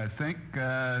neck, I think,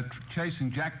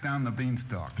 chasing Jack down the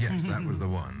beanstalk. Yes, that was the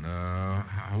one.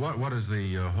 What is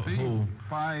the whole...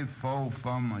 5-4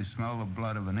 from, I smell the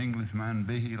blood of an Englishman,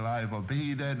 be he alive or be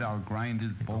he dead, I'll grind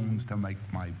his bones to make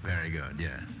my bread. Very good,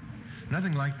 yes.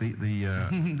 Nothing like the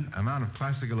amount of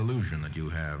classical illusion that you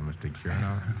have, Mr.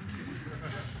 Curran.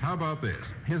 How about this?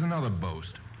 Here's another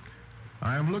boast.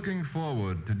 I am looking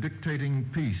forward to dictating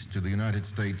peace to the United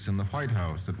States in the White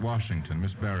House at Washington,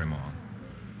 Miss Barrymore.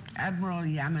 Admiral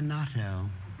Yamamoto,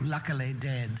 luckily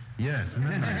dead. Yes.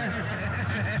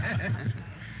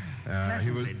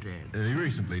 He was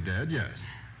recently dead, yes.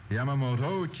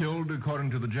 Yamamoto killed,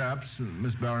 according to the Japs,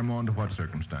 Miss Barrymore, under what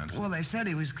circumstances? Well, they said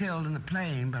he was killed in the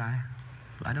plane, but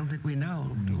I don't think we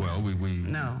know. Well, we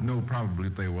know probably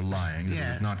that they were lying. That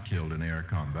he was not killed in air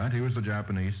combat. He was the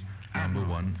Japanese number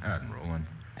 1 admiral, and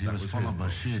he was full of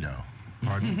Bushido.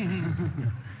 Pardon?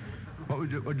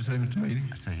 What'd you say, Mr. Meady?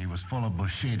 I say he was full of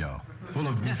Bushido. Full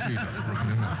of Bushido.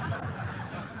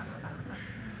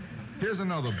 Here's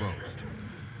another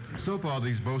boast. So far,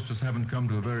 these boasters haven't come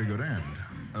to a very good end.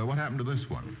 What happened to this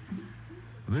one?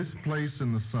 This place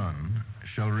in the sun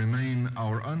shall remain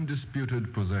our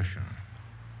undisputed possession.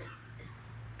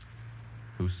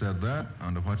 Who said that?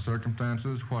 Under what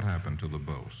circumstances? What happened to the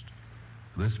boast?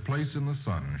 This place in the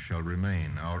sun shall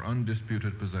remain our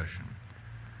undisputed possession.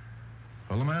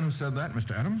 Well, the man who said that,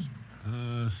 Mr. Adams?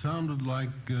 Sounded like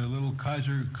little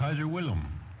Kaiser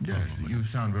Wilhelm. Yes, you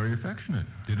sound very affectionate.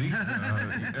 Did he?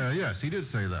 Yes, he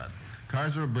did say that.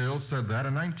 Kaiser Bill said that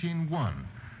in 1901,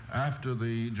 after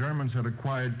the Germans had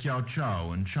acquired Kiao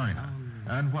Chao in China.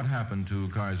 And what happened to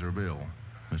Kaiser Bill,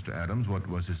 Mr. Adams? What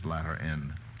was his latter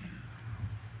end?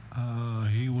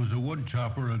 He was a wood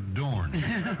chopper at Dorn.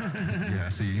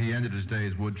 Yes, he ended his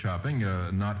days wood chopping,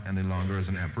 not any longer as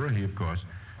an emperor. He, of course,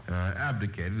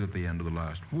 abdicated at the end of the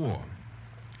last war,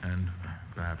 and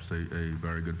perhaps a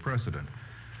very good precedent.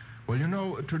 Well, you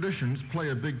know, traditions play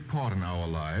a big part in our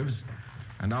lives,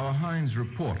 and our Heinz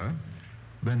reporter,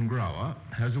 Ben Grauer,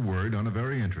 has a word on a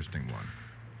very interesting one.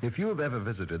 If you have ever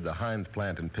visited the Heinz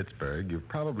plant in Pittsburgh, you've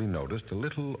probably noticed a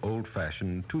little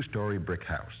old-fashioned two-story brick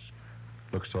house.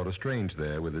 Looks sort of strange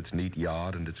there with its neat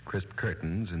yard and its crisp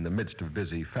curtains in the midst of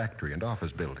busy factory and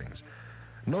office buildings.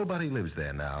 Nobody lives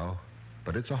there now,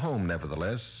 but it's a home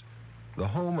nevertheless, the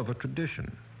home of a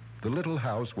tradition, the little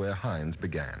house where Heinz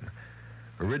began.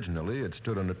 Originally, it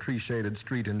stood on a tree-shaded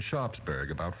street in Sharpsburg,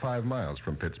 about 5 miles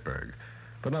from Pittsburgh.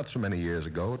 But not so many years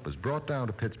ago, it was brought down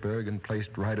to Pittsburgh and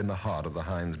placed right in the heart of the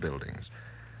Heinz buildings.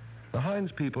 The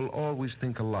Heinz people always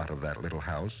think a lot of that little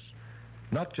house,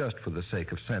 not just for the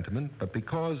sake of sentiment, but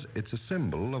because it's a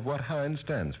symbol of what Heinz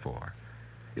stands for.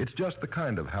 It's just the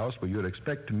kind of house where you'd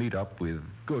expect to meet up with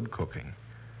good cooking.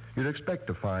 You'd expect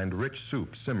to find rich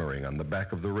soup simmering on the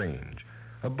back of the range,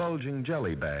 a bulging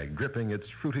jelly bag dripping its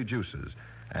fruity juices,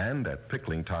 and at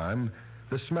pickling time,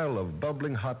 the smell of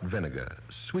bubbling hot vinegar,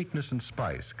 sweetness and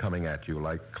spice coming at you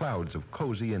like clouds of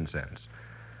cozy incense.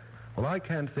 Well, I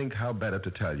can't think how better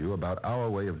to tell you about our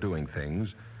way of doing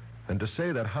things than to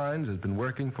say that Heinz has been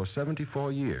working for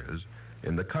 74 years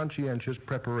in the conscientious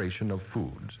preparation of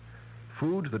foods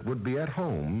that would be at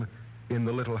home in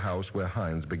the little house where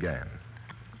Heinz began.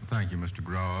 Thank you, Mr.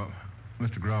 Grauer.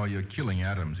 Mr. Grauer, you're killing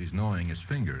Adams. He's gnawing his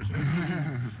fingers.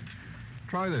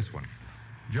 Try this one.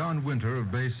 John Winter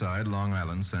of Bayside, Long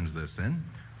Island, sends this in.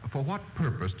 For what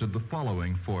purpose did the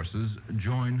following forces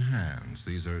join hands?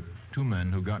 These are two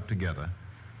men who got together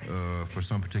for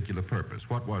some particular purpose.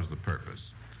 What was the purpose?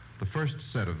 The first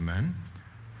set of men,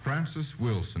 Francis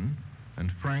Wilson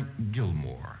and Frank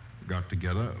Gilmore, got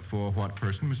together for what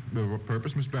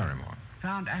purpose, Miss Barrymore?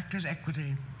 Found Actors'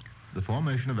 Equity. The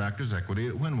formation of Actors'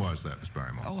 Equity, when was that, Miss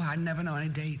Barrymore? Oh, I never know any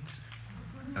dates.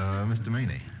 Mr.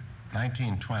 Maney?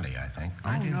 1920, I think.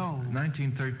 Oh, no.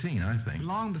 1913, I think.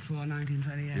 Long before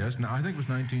 1920, yes. Yes, no, I think it was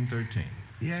 1913.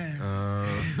 Yeah.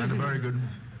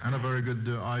 And a very good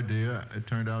idea it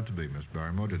turned out to be, Miss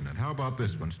Barrymore, didn't it? How about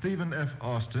this one? Stephen F.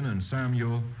 Austin and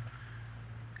Samuel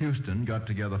Houston got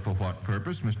together for what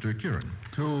purpose, Mr. Kieran?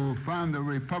 To found the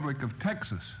Republic of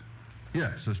Texas.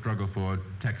 Yes, a struggle for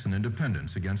Texan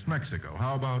independence against Mexico.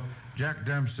 How about Jack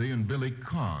Dempsey and Billy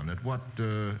Kahn? At what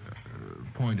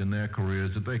point in their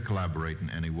careers did they collaborate in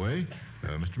any way?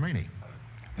 Mr. Maney?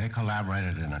 They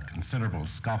collaborated in a considerable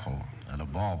scuffle at a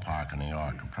ballpark in New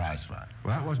York, a prize fight.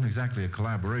 Well, that wasn't exactly a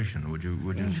collaboration, would you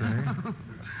say?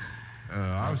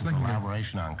 I was thinking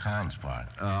collaboration on Kahn's part.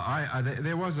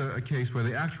 There was a case where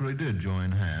they actually did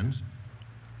join hands.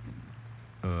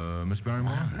 Miss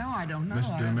Barrymore? No, I don't know.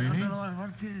 Mr. I don't Maney? know what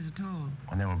it is at all.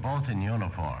 When they were both in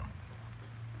uniform.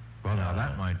 Well, now,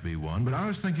 that might be one. But I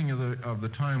was thinking of the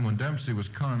time when Dempsey was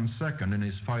Kahn's second in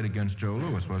his fight against Joe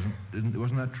Louis.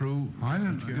 Wasn't that true?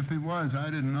 If he was, I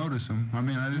didn't notice him. I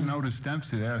mean, I didn't notice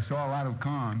Dempsey there. I saw a lot of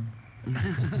Kahn.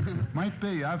 Might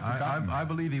be. I've forgotten. I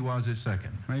believe he was his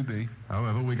second. Maybe.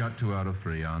 However, we got 2 out of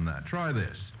 3 on that. Try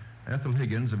this. Ethel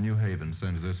Higgins of New Haven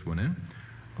sends this one in.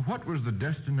 What was the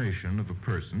destination of a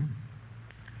person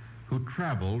who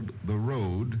traveled the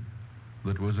road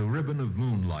that was a ribbon of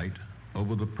moonlight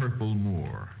over the purple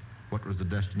moor? What was the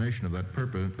destination of that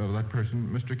person,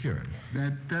 Mr. Kieran?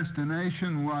 That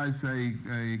destination was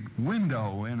a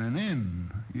window in an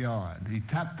inn yard. He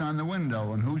tapped on the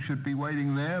window, and who should be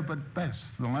waiting there but Bess,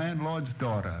 the landlord's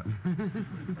daughter,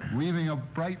 weaving a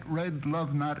bright red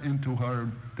love knot into her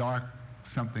dark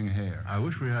something hair. I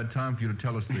wish we had time for you to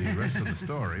tell us the rest of the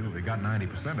story, but we got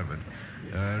 90% of it.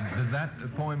 Did that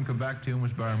poem come back to you,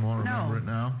 Miss Barrymore? Remember it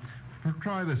now?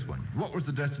 Try this one. What was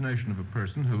the destination of a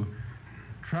person who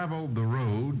traveled the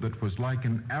road that was like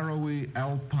an arrowy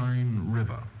alpine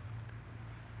river?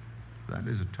 That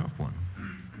is a tough one.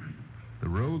 The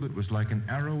road that was like an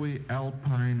arrowy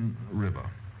alpine river.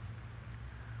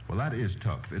 Well, that is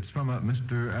tough. It's from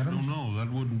Mr. Adams? No, that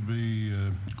wouldn't be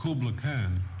Kubla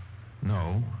Khan.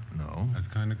 No. That's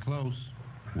kind of close.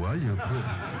 Well, you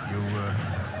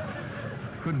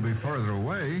couldn't be further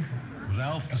away. It was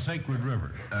Alf the Sacred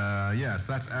River. Yes,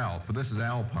 that's Alf, but this is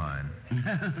Alpine.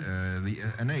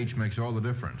 An H makes all the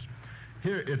difference.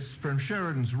 Here, it's from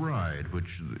Sheridan's Ride, which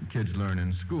kids learn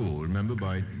in school. Remember,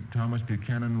 by Thomas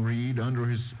Buchanan Reed, under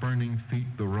his spurning feet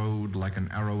the road like an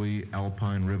arrowy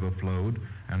alpine river flowed,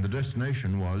 and the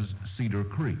destination was Cedar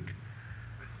Creek.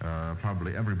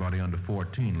 Probably everybody under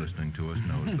 14 listening to us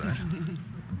knows that,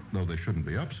 though they shouldn't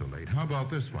be up so late. How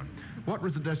about this one? What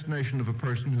was the destination of a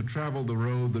person who traveled the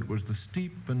road that was the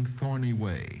steep and thorny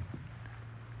way?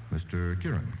 Mr.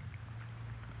 Kieran.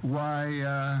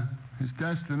 Why, his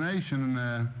destination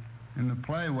in the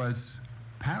play was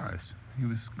Paris. He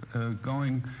was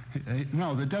going...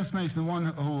 no, the destination, the one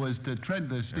who was to tread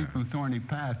the steep and thorny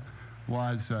path,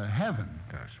 was heaven.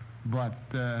 Yes. But...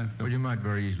 well, you might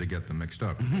very easily get them mixed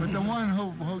up. But the one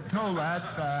who told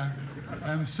that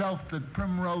himself the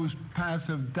primrose path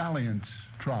of dalliance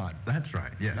trod. That's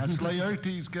right, yes. That's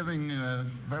Laertes giving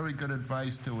very good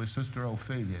advice to his sister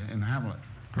Ophelia in Hamlet.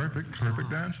 Perfect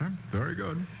answer. Very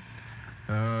good.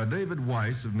 David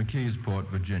Weiss of McKeesport,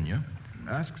 Virginia,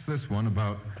 asks this one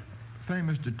about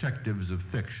famous detectives of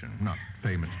fiction. Not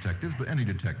famous detectives, but any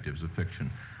detectives of fiction.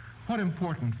 What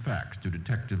important facts do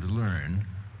detectives learn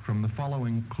from the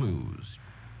following clues?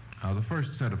 Now, the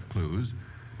first set of clues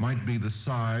might be the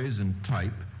size and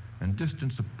type and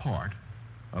distance apart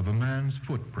of a man's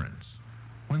footprints.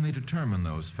 When they determine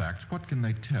those facts, what can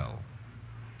they tell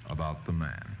about the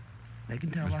man? They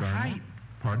can tell Ms. the Barrymore? height.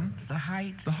 Pardon? The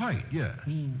height. The height, yes.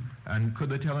 And could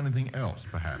they tell anything else,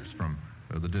 perhaps, from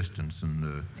the distance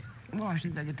and... Well, I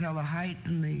think they could tell the height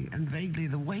and vaguely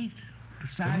the weight, the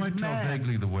size They might of the tell man.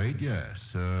 vaguely the weight, yes.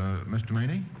 Mr.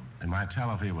 Maney? They might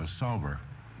tell if he was sober.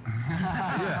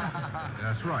 Yeah,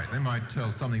 that's right. They might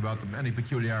tell something about any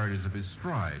peculiarities of his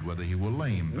stride, whether he were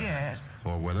lame, perhaps,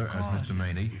 or whether, as Mr.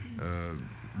 Maney,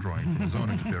 drawing from his own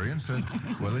experience, said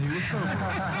whether he was sober.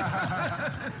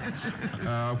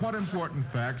 What important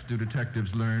facts do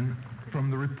detectives learn from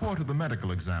the report of the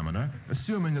medical examiner,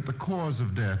 assuming that the cause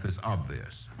of death is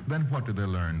obvious? Then what do they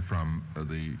learn from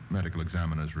the medical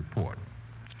examiner's report?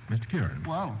 Mr. Kieran?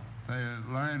 Well, they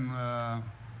learn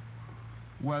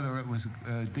whether it was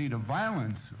a deed of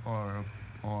violence or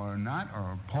not,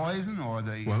 or poison, or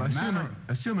the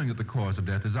assuming that the cause of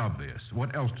death is obvious,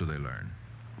 what else do they learn?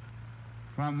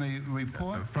 From the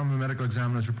report? From the medical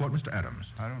examiner's report, Mr. Adams.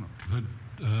 I don't know.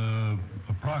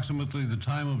 Approximately the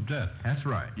time of death. That's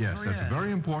right, yes. Oh, that's yes. a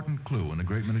very important clue in a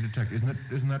great many detectives.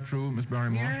 Isn't that true, Miss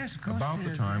Barrymore? Yes, of course About it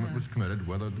the is, time yeah. it was committed,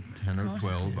 whether 10 or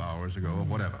 12 hours ago or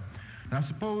whatever. Now,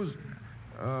 suppose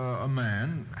a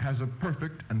man has a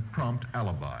perfect and prompt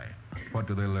alibi. What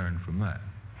do they learn from that?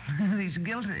 He's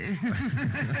guilty.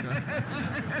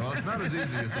 Well, it's not as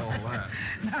easy as all that.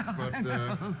 No, But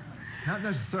no. not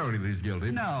necessarily that he's guilty.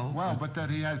 No. Well, but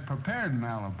that he has prepared an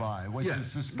alibi, which Yes.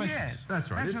 is suspicious. Yes. That's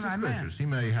right. That's It's what I suspicious. meant. He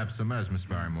may have some, as Miss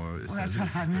Barrymore Well, says, that's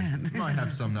what I meant. he might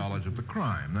have some knowledge of the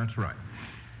crime. That's right.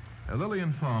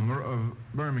 Lillian Palmer of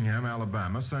Birmingham,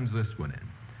 Alabama, sends this one in.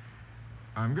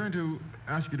 I'm going to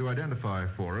ask you to identify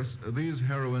for us these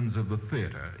heroines of the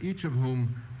theater, each of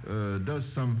whom does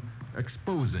some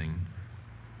exposing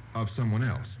of someone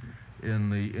else in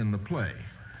the play.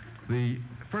 The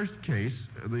first case,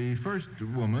 the first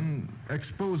woman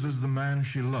exposes the man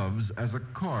she loves as a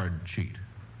card cheat.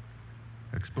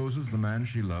 Exposes the man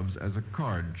she loves as a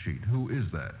card cheat. Who is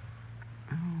that?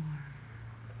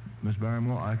 Miss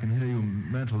Barrymore, I can hear you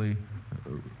mentally.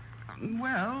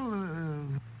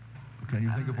 Can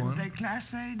you think of one?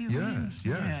 Déclassé, do you mean?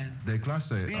 Yes.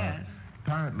 Déclassé. Yes.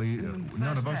 Apparently,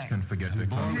 none of us can forget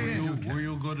déclassé. Were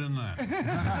you good in that?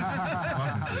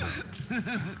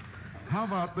 How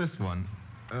about this one?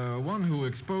 One who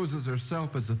exposes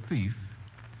herself as a thief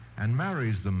and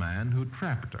marries the man who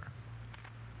trapped her.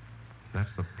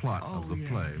 That's the plot of the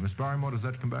play. Miss Barrymore, does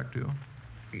that come back to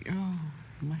you?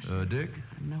 Dick?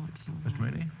 No, it's so Mr.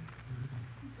 Maney?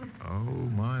 Oh,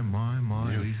 my.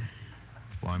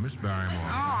 Why, Miss Barrymore.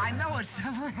 Oh, I know it's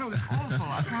awful.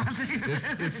 I can't think of it.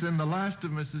 It's in The Last of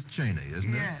Mrs. Cheney,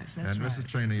 isn't it? Yes, that's and right. Mrs.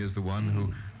 Cheney is the one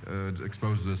who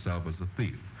exposes herself as a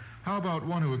thief. How about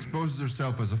one who exposes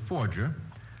herself as a forger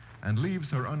and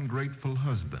leaves her ungrateful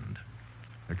husband?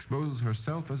 Exposes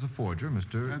herself as a forger,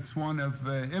 Mr. That's one of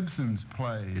Ibsen's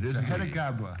plays. It is The indeed.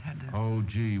 Hedda-Gabler. Oh,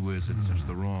 gee whiz, it's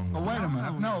the wrong one. Oh, wait a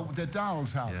minute. No, The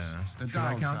Doll's House. Yes. The Should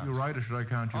I Doll's count House. you right or should I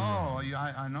count you wrong? Oh,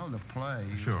 yeah, I know the play.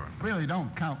 Sure. Really,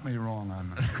 don't count me wrong on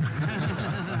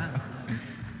that.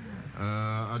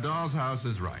 A Doll's House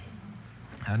is right.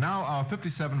 And now our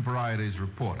 57 Varieties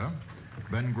reporter,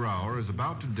 Ben Grauer, is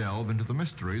about to delve into the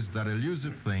mysteries of that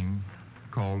elusive thing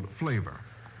called flavor.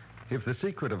 If the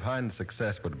secret of Heinz'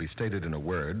 success would be stated in a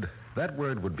word, that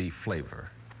word would be flavor.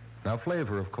 Now,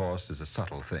 flavor, of course, is a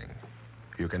subtle thing.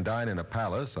 You can dine in a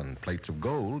palace on plates of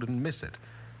gold and miss it.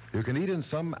 You can eat in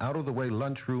some out-of-the-way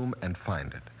lunchroom and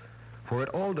find it. For it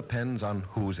all depends on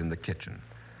who's in the kitchen.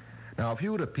 Now, if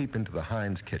you were to peep into the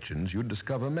Heinz kitchens, you'd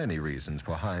discover many reasons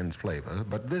for Heinz flavor,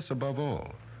 but this above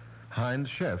all. Heinz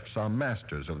chefs are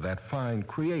masters of that fine,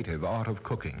 creative art of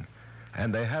cooking,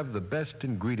 and they have the best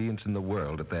ingredients in the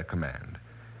world at their command.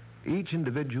 Each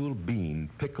individual bean,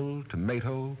 pickle,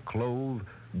 tomato, clove,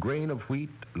 grain of wheat,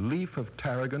 leaf of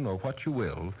tarragon, or what you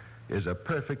will, is a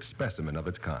perfect specimen of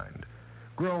its kind,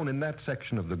 grown in that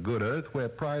section of the good earth where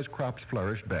prize crops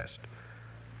flourish best.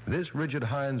 This rigid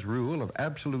Heinz rule of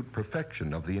absolute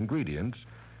perfection of the ingredients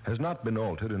has not been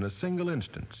altered in a single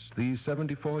instance these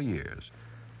 74 years.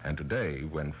 And today,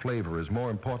 when flavor is more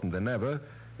important than ever,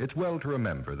 it's well to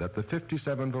remember that the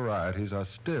 57 varieties are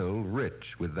still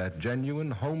rich with that genuine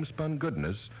homespun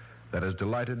goodness that has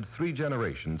delighted 3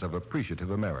 generations of appreciative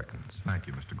Americans. Thank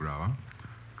you, Mr. Grauer.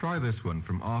 Try this one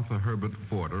from Arthur Herbert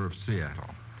Porter of Seattle.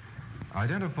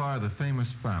 Identify the famous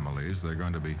families, there are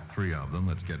going to be 3 of them,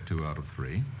 let's get 2 out of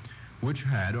 3, which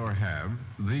had or have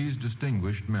these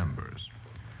distinguished members.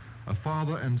 A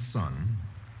father and son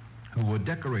who were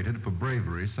decorated for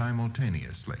bravery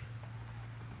simultaneously.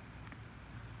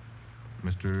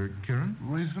 Mr. Kieran?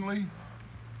 Recently,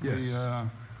 Yes. the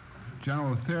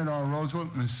General Theodore Roosevelt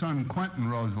and his son Quentin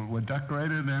Roosevelt were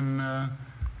decorated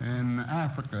in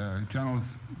Africa. General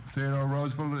Theodore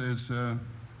Roosevelt is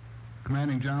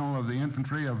commanding general of the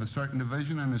infantry of a certain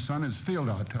division, and his son is field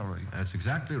artillery. That's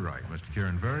exactly right, Mr.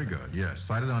 Kieran. Very good. Yes,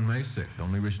 cited on May 6th,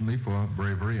 only recently for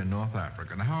bravery in North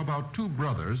Africa. Now, how about 2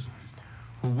 brothers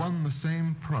who won the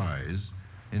same prize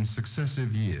in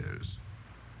successive years?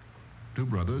 2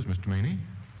 brothers, Mr. Meany?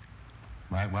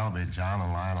 Might well be John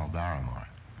and Lionel Barrymore.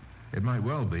 It might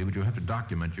well be, but you'll have to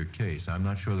document your case. I'm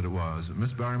not sure that it was.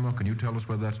 Miss Barrymore, can you tell us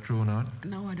whether that's true or not?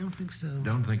 No, I don't think so.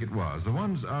 Don't think it was. The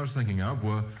ones I was thinking of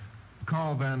were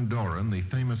Carl Van Doren, the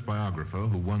famous biographer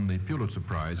who won the Pulitzer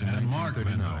Prize in And Mark 1939.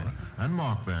 Van Doren. And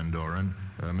Mark Van Doren,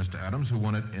 Mr. Adams, who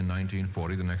won it in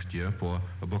 1940, the next year, for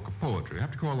a book of poetry. You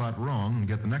have to call that wrong and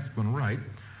get the next one right.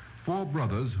 4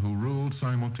 brothers who ruled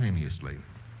simultaneously.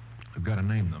 I've got to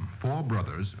name them. 4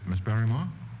 brothers. Miss Barrymore?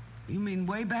 You mean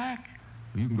way back?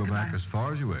 You can go back as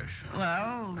far as you wish.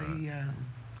 Well,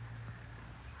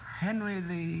 Henry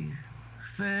the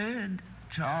Third,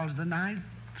 Charles the Ninth,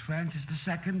 Francis the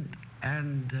Second,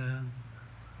 and...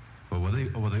 Well,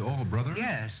 were they all brothers?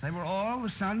 Yes, they were all the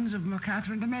sons of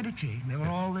Catherine de' Medici. They were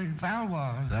all the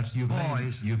Valois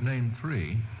boys. You've named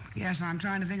 3. Yes, I'm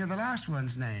trying to think of the last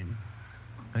one's name.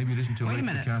 Maybe it isn't too Wait a late for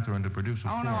minute. Catherine to produce a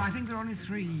 4. Oh, no, I think there are only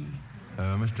 3.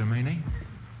 Mr. Meany?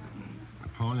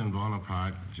 Napoleon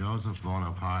Bonaparte, Joseph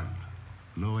Bonaparte,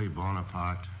 Louis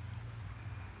Bonaparte.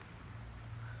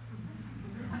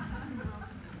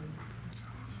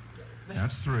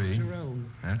 That's 3.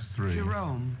 Jerome. That's 3.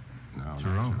 Jerome. No,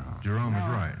 Jerome is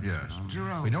right, yes.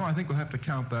 Jerome. We know, I think we'll have to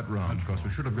count that wrong because we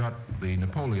should have got the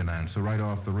Napoleon answer right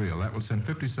off the reel. That will send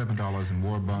 $57 in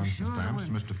war bonds and stamps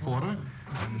to Mr. Porter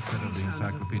instead of the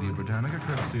Encyclopedia Britannica,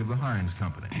 courtesy of the Heinz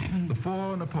Company. The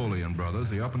 4 Napoleon brothers,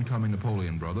 the up-and-coming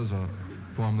Napoleon brothers,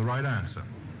 form the right answer.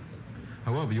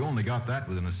 However, you only got that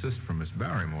with an assist from Miss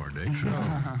Barrymore, Dick.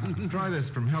 So, try this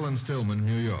from Helen Stillman,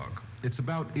 New York. It's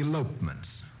about elopements.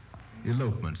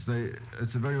 Elopements.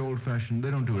 It's a very old-fashioned...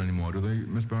 They don't do it anymore, do they,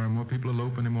 Miss Barrymore? People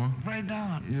elope anymore? Afraid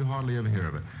not. You hardly ever hear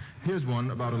of it. Here's one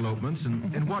about elopements.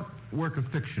 And in what work of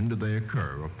fiction do they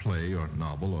occur, or play, or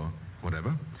novel, or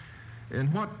whatever?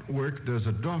 In what work does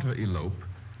a daughter elope,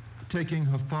 taking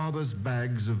her father's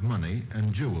bags of money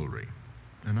and jewelry?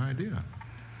 An idea.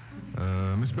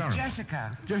 Miss Barrymore.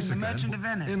 Jessica. In The Merchant of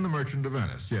Venice. In The Merchant of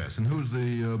Venice, yes. And who's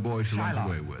the boy she runs Shylock.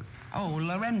 away with? Oh,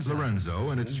 Lorenzo. Lorenzo,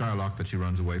 and it's Shylock that she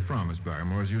runs away from, Miss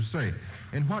Barrymore, as you say.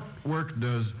 In what work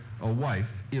does a wife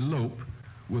elope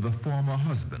with a former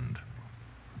husband?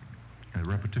 A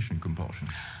repetition compulsion.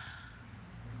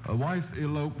 A wife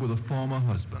elope with a former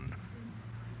husband.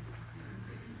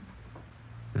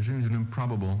 There seems an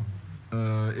improbable...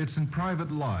 it's in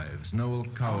Private Lives, Noel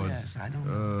Coward's yes, I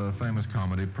know. famous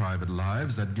comedy, Private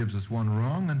Lives. That gives us one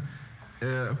wrong.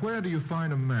 And where do you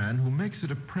find a man who makes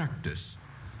it a practice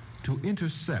to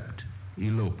intercept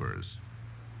elopers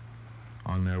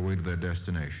on their way to their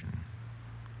destination?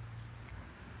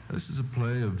 This is a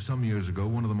play of some years ago,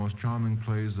 one of the most charming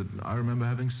plays that I remember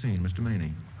having seen. Mr.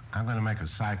 Meany. I'm going to make a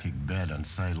psychic bet and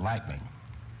say lightning.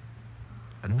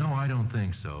 No, I don't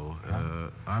think so.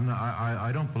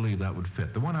 I don't believe that would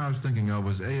fit. The one I was thinking of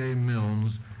was A.A.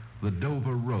 Milne's The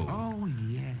Dover Road. Oh,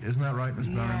 yes. Isn't that right, Miss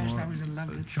Barrymore? Yes, that was a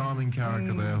lovely charming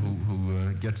character there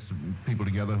who gets people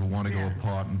together who want to go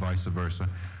apart and vice versa.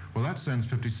 Well, that sends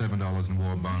 $57 in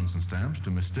war bonds and stamps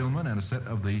to Miss Stillman and a set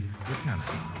of the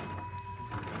Britannica.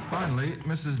 Finally,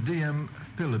 Mrs. D.M.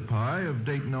 Philippi of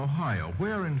Dayton, Ohio.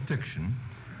 Where in fiction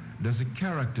does a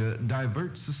character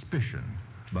divert suspicion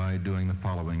by doing the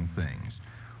following things?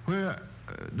 Where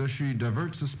does she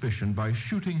divert suspicion by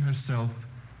shooting herself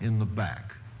in the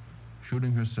back?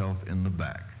 Shooting herself in the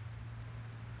back.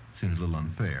 Seems a little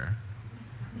unfair.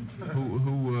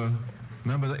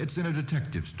 Remember, that it's in a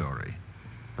detective story.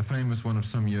 A famous one of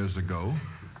some years ago.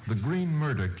 The Green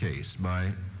Murder Case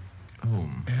by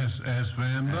whom? S.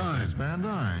 Van Dyne. S. Van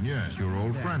Dyne, yes, your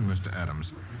old friend, Mr.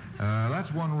 Adams.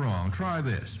 That's one wrong. Try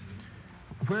this.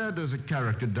 Where does a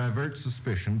character divert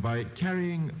suspicion by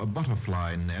carrying a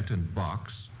butterfly net and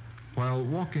box while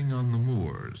walking on the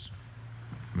moors?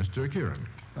 Mr. Kieran.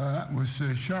 That was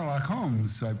Sherlock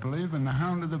Holmes, I believe, in The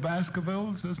Hound of the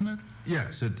Baskervilles, isn't it?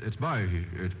 Yes, it's by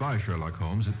Sherlock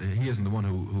Holmes. He isn't the one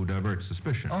who diverts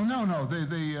suspicion. Oh, no,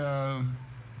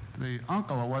 the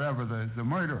uncle or whatever, the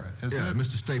murderer, isn't it?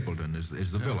 Mr. Stapleton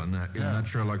is the villain in that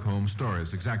Sherlock Holmes story.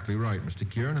 It's exactly right, Mr.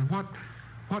 Kieran. And what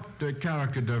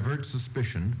character diverts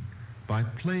suspicion by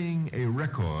playing a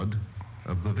record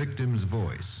of the victim's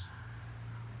voice?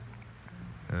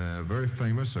 Very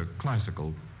famous, a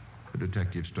classical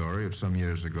detective story of some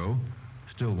years ago.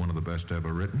 Still one of the best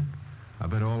ever written. I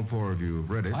bet all four of you have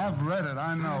read it. I've read it,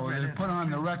 I know. They put on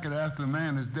the record after the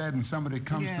man is dead and somebody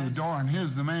comes to the door and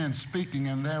here's the man speaking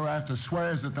and thereafter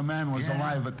swears that the man was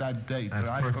alive at that date.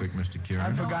 That's perfect, Mr. Kieran.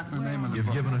 I've forgotten the name of the book.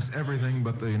 You've given us everything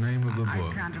but the name of the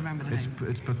book. I can't remember the name.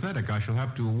 It's pathetic. I shall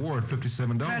have to award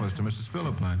 $57 to Mrs.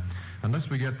 Philippi unless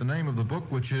we get the name of the book,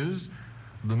 which is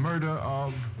The Murder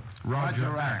of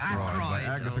Roger Ackroyd by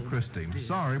Agatha Christie.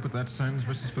 Sorry, but that sends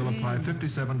Mrs. Philippi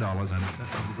 $57 and a set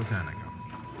of the Britannica.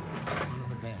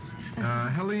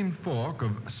 Helene Falk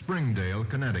of Springdale,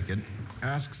 Connecticut,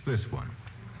 asks this one.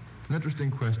 It's an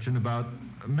interesting question about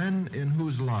men in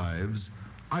whose lives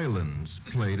islands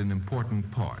played an important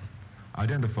part.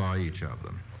 Identify each of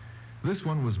them. This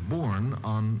one was born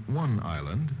on one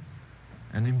island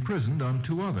and imprisoned on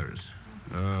two others.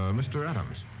 Mr.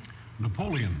 Adams.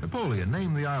 Napoleon. Napoleon.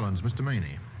 Name the islands, Mr.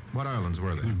 Maney. What islands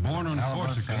were they? He was born on Elba,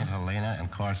 Corsica. St. Helena,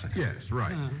 and Corsica. Yes,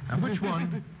 right. And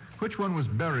which one was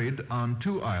buried on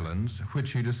two islands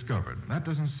which he discovered? That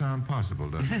doesn't sound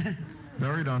possible, does it?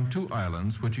 Buried on two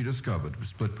islands which he discovered.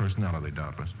 Split personality,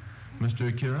 doubtless.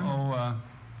 Mr. Kieran?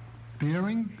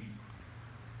 Beering?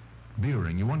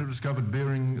 Beering. You want to discover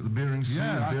Beering, the Bering Sea?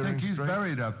 Yeah, I Bering think he's Strait?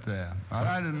 buried up there.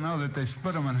 I didn't know that they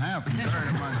split him in half and buried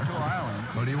him on two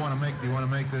islands. Well, do you want to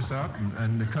make this up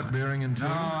and cut Beering in two? No,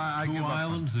 I Two give up.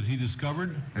 islands that he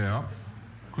discovered? Yeah.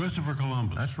 Christopher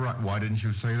Columbus. That's right. Why didn't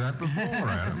you say that before,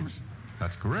 Adams?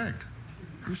 That's correct.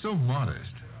 You're so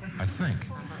modest, I think.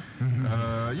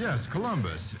 Yes,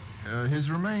 Columbus. His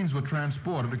remains were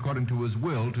transported, according to his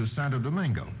will, to Santo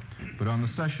Domingo. But on the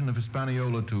cession of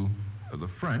Hispaniola to the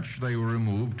French, they were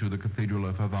removed to the Cathedral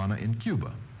of Havana in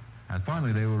Cuba. And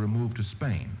finally, they were removed to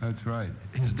Spain. That's right.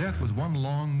 His death was one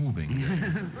long moving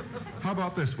day. How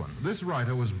about this one? This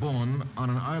writer was born on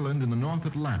an island in the North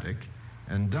Atlantic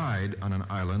and died on an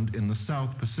island in the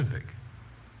South Pacific.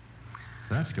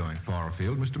 That's going far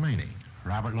afield. Mr. Maney.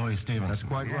 Robert Louis Stevenson. That's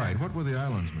quite right. What were the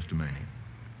islands, Mr. Maney?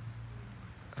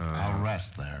 I'll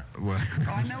rest there. Well,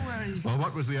 I know where he's... well,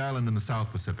 what was the island in the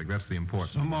South Pacific? That's the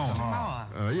important one. Samoa.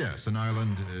 Yes, an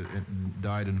island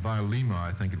died in Vailima,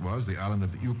 I think it was, the island of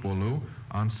Upolu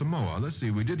on Samoa. Let's see,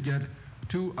 we did get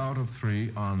 2 out of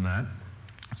 3 on that,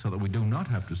 so that we do not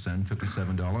have to send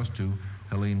 $57 to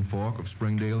Helene Falk of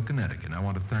Springdale, Connecticut. And I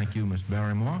want to thank you, Miss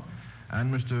Barrymore,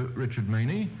 and Mr. Richard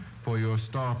Maney for your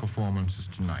star performances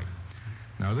tonight.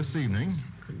 Now, this evening,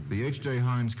 the H.J.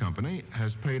 Heinz Company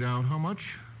has paid out how much?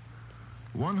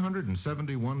 $171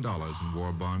 in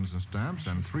war bonds and stamps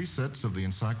and 3 sets of the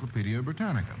Encyclopedia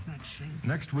Britannica.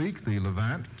 Next week, the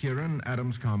Levant Kieran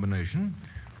Adams combination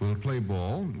will play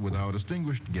ball with our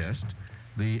distinguished guest,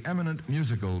 the eminent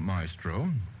musical maestro,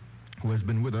 who has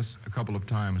been with us a couple of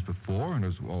times before and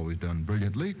has always done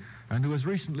brilliantly, and who has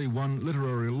recently won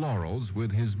literary laurels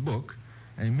with his book,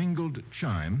 A Mingled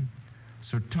Chime,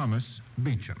 Sir Thomas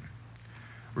Beecham.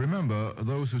 Remember,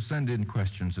 those who send in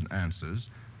questions and answers,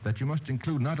 that you must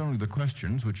include not only the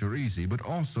questions, which are easy, but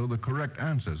also the correct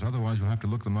answers. Otherwise, we'll have to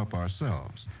look them up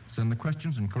ourselves. Send the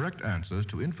questions and correct answers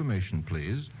to Information,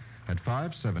 please, at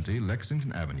 570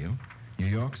 Lexington Avenue, New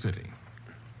York City.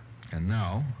 And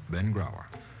now, Ben Grauer.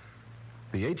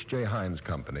 The H.J. Heinz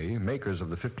Company, makers of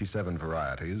the 57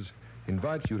 varieties,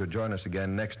 invites you to join us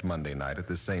again next Monday night at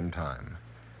this same time.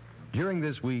 During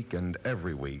this week and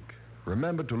every week,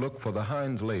 remember to look for the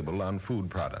Heinz label on food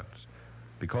products,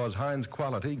 because Heinz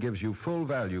quality gives you full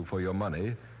value for your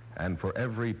money and for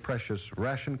every precious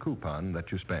ration coupon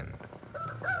that you spend.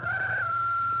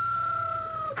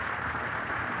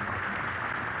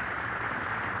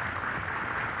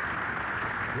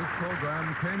 This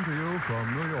program came to you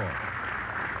from New York.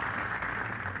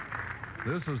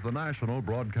 This is the National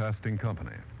Broadcasting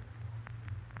Company.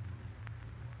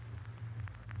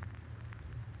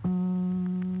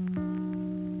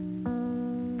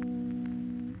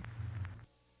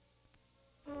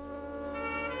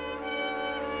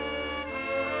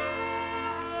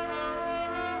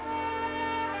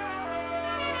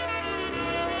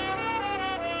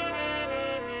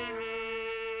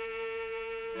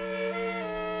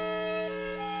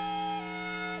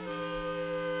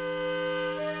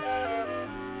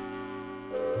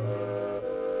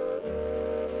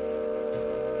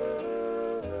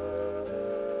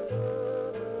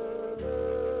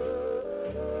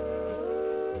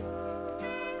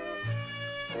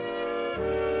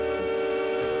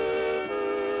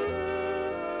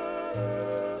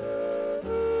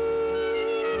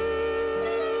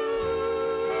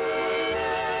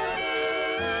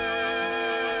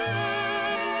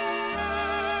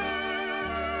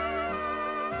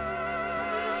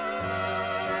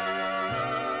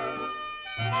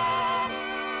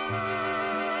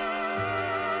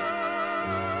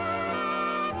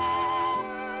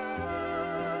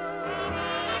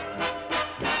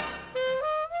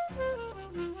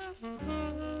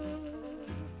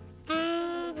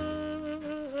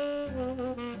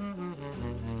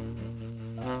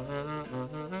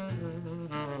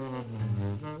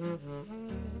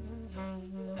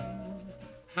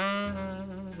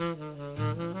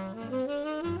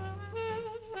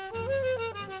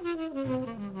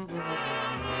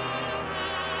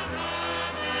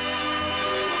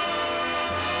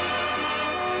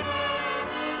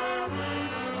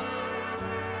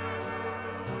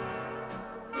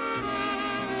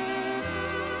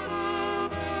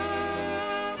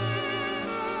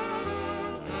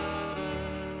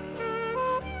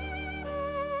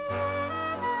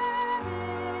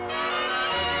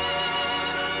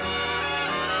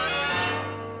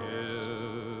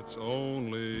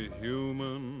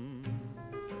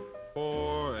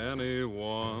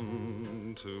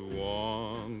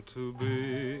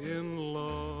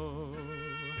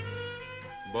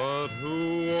 But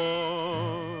who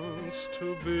wants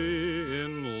to be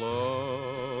in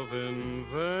love in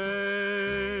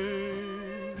vain?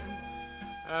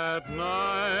 At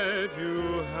night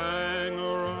you hang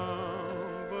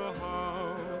around the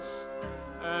house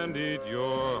and eat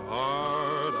your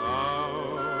heart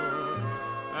out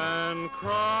and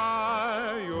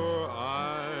cry your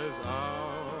eyes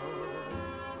out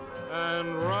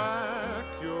and rack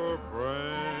your brain.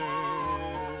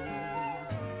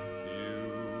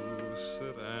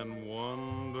 And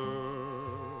wonder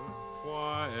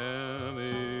why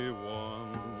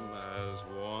anyone as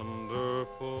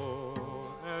wonderful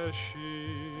as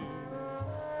she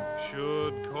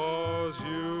should cause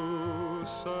you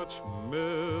such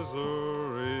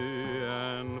misery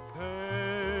and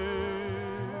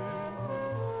pain.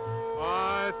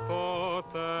 I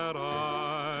thought that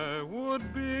I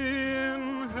would be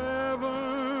in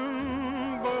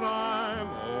heaven, but I'm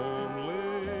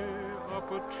only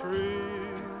up a tree.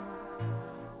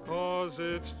 'Cause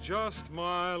it's just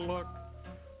my luck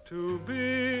to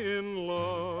be in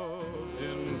love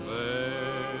in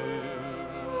vain.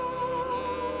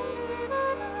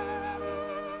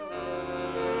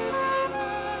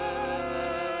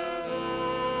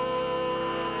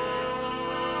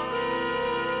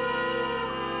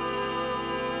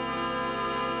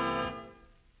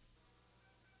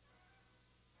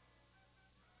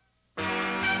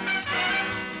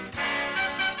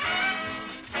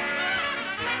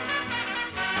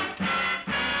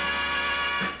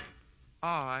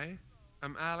 I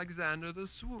am Alexander the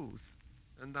Swooth,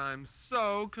 and I'm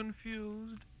so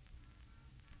confused.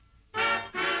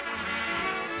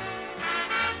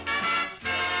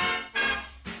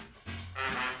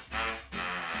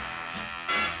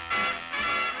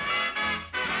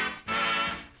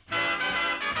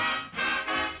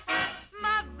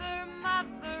 Mother,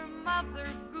 mother, mother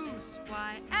goose,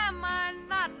 why am I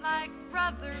not like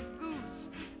brother goose?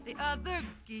 The other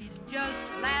geese just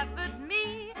laugh at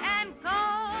me and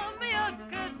call me a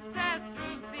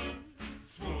catastrophe.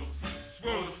 Swoosh,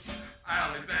 swoosh,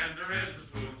 Alexander is a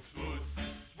swoosh, swoosh,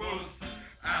 swoosh,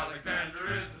 Alexander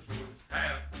is a swoosh.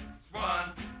 Half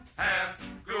one, half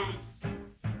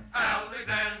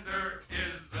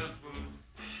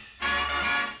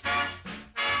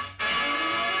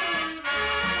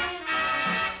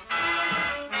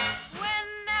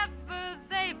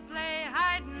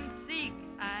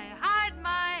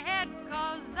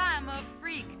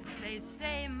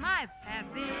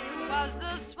was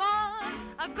the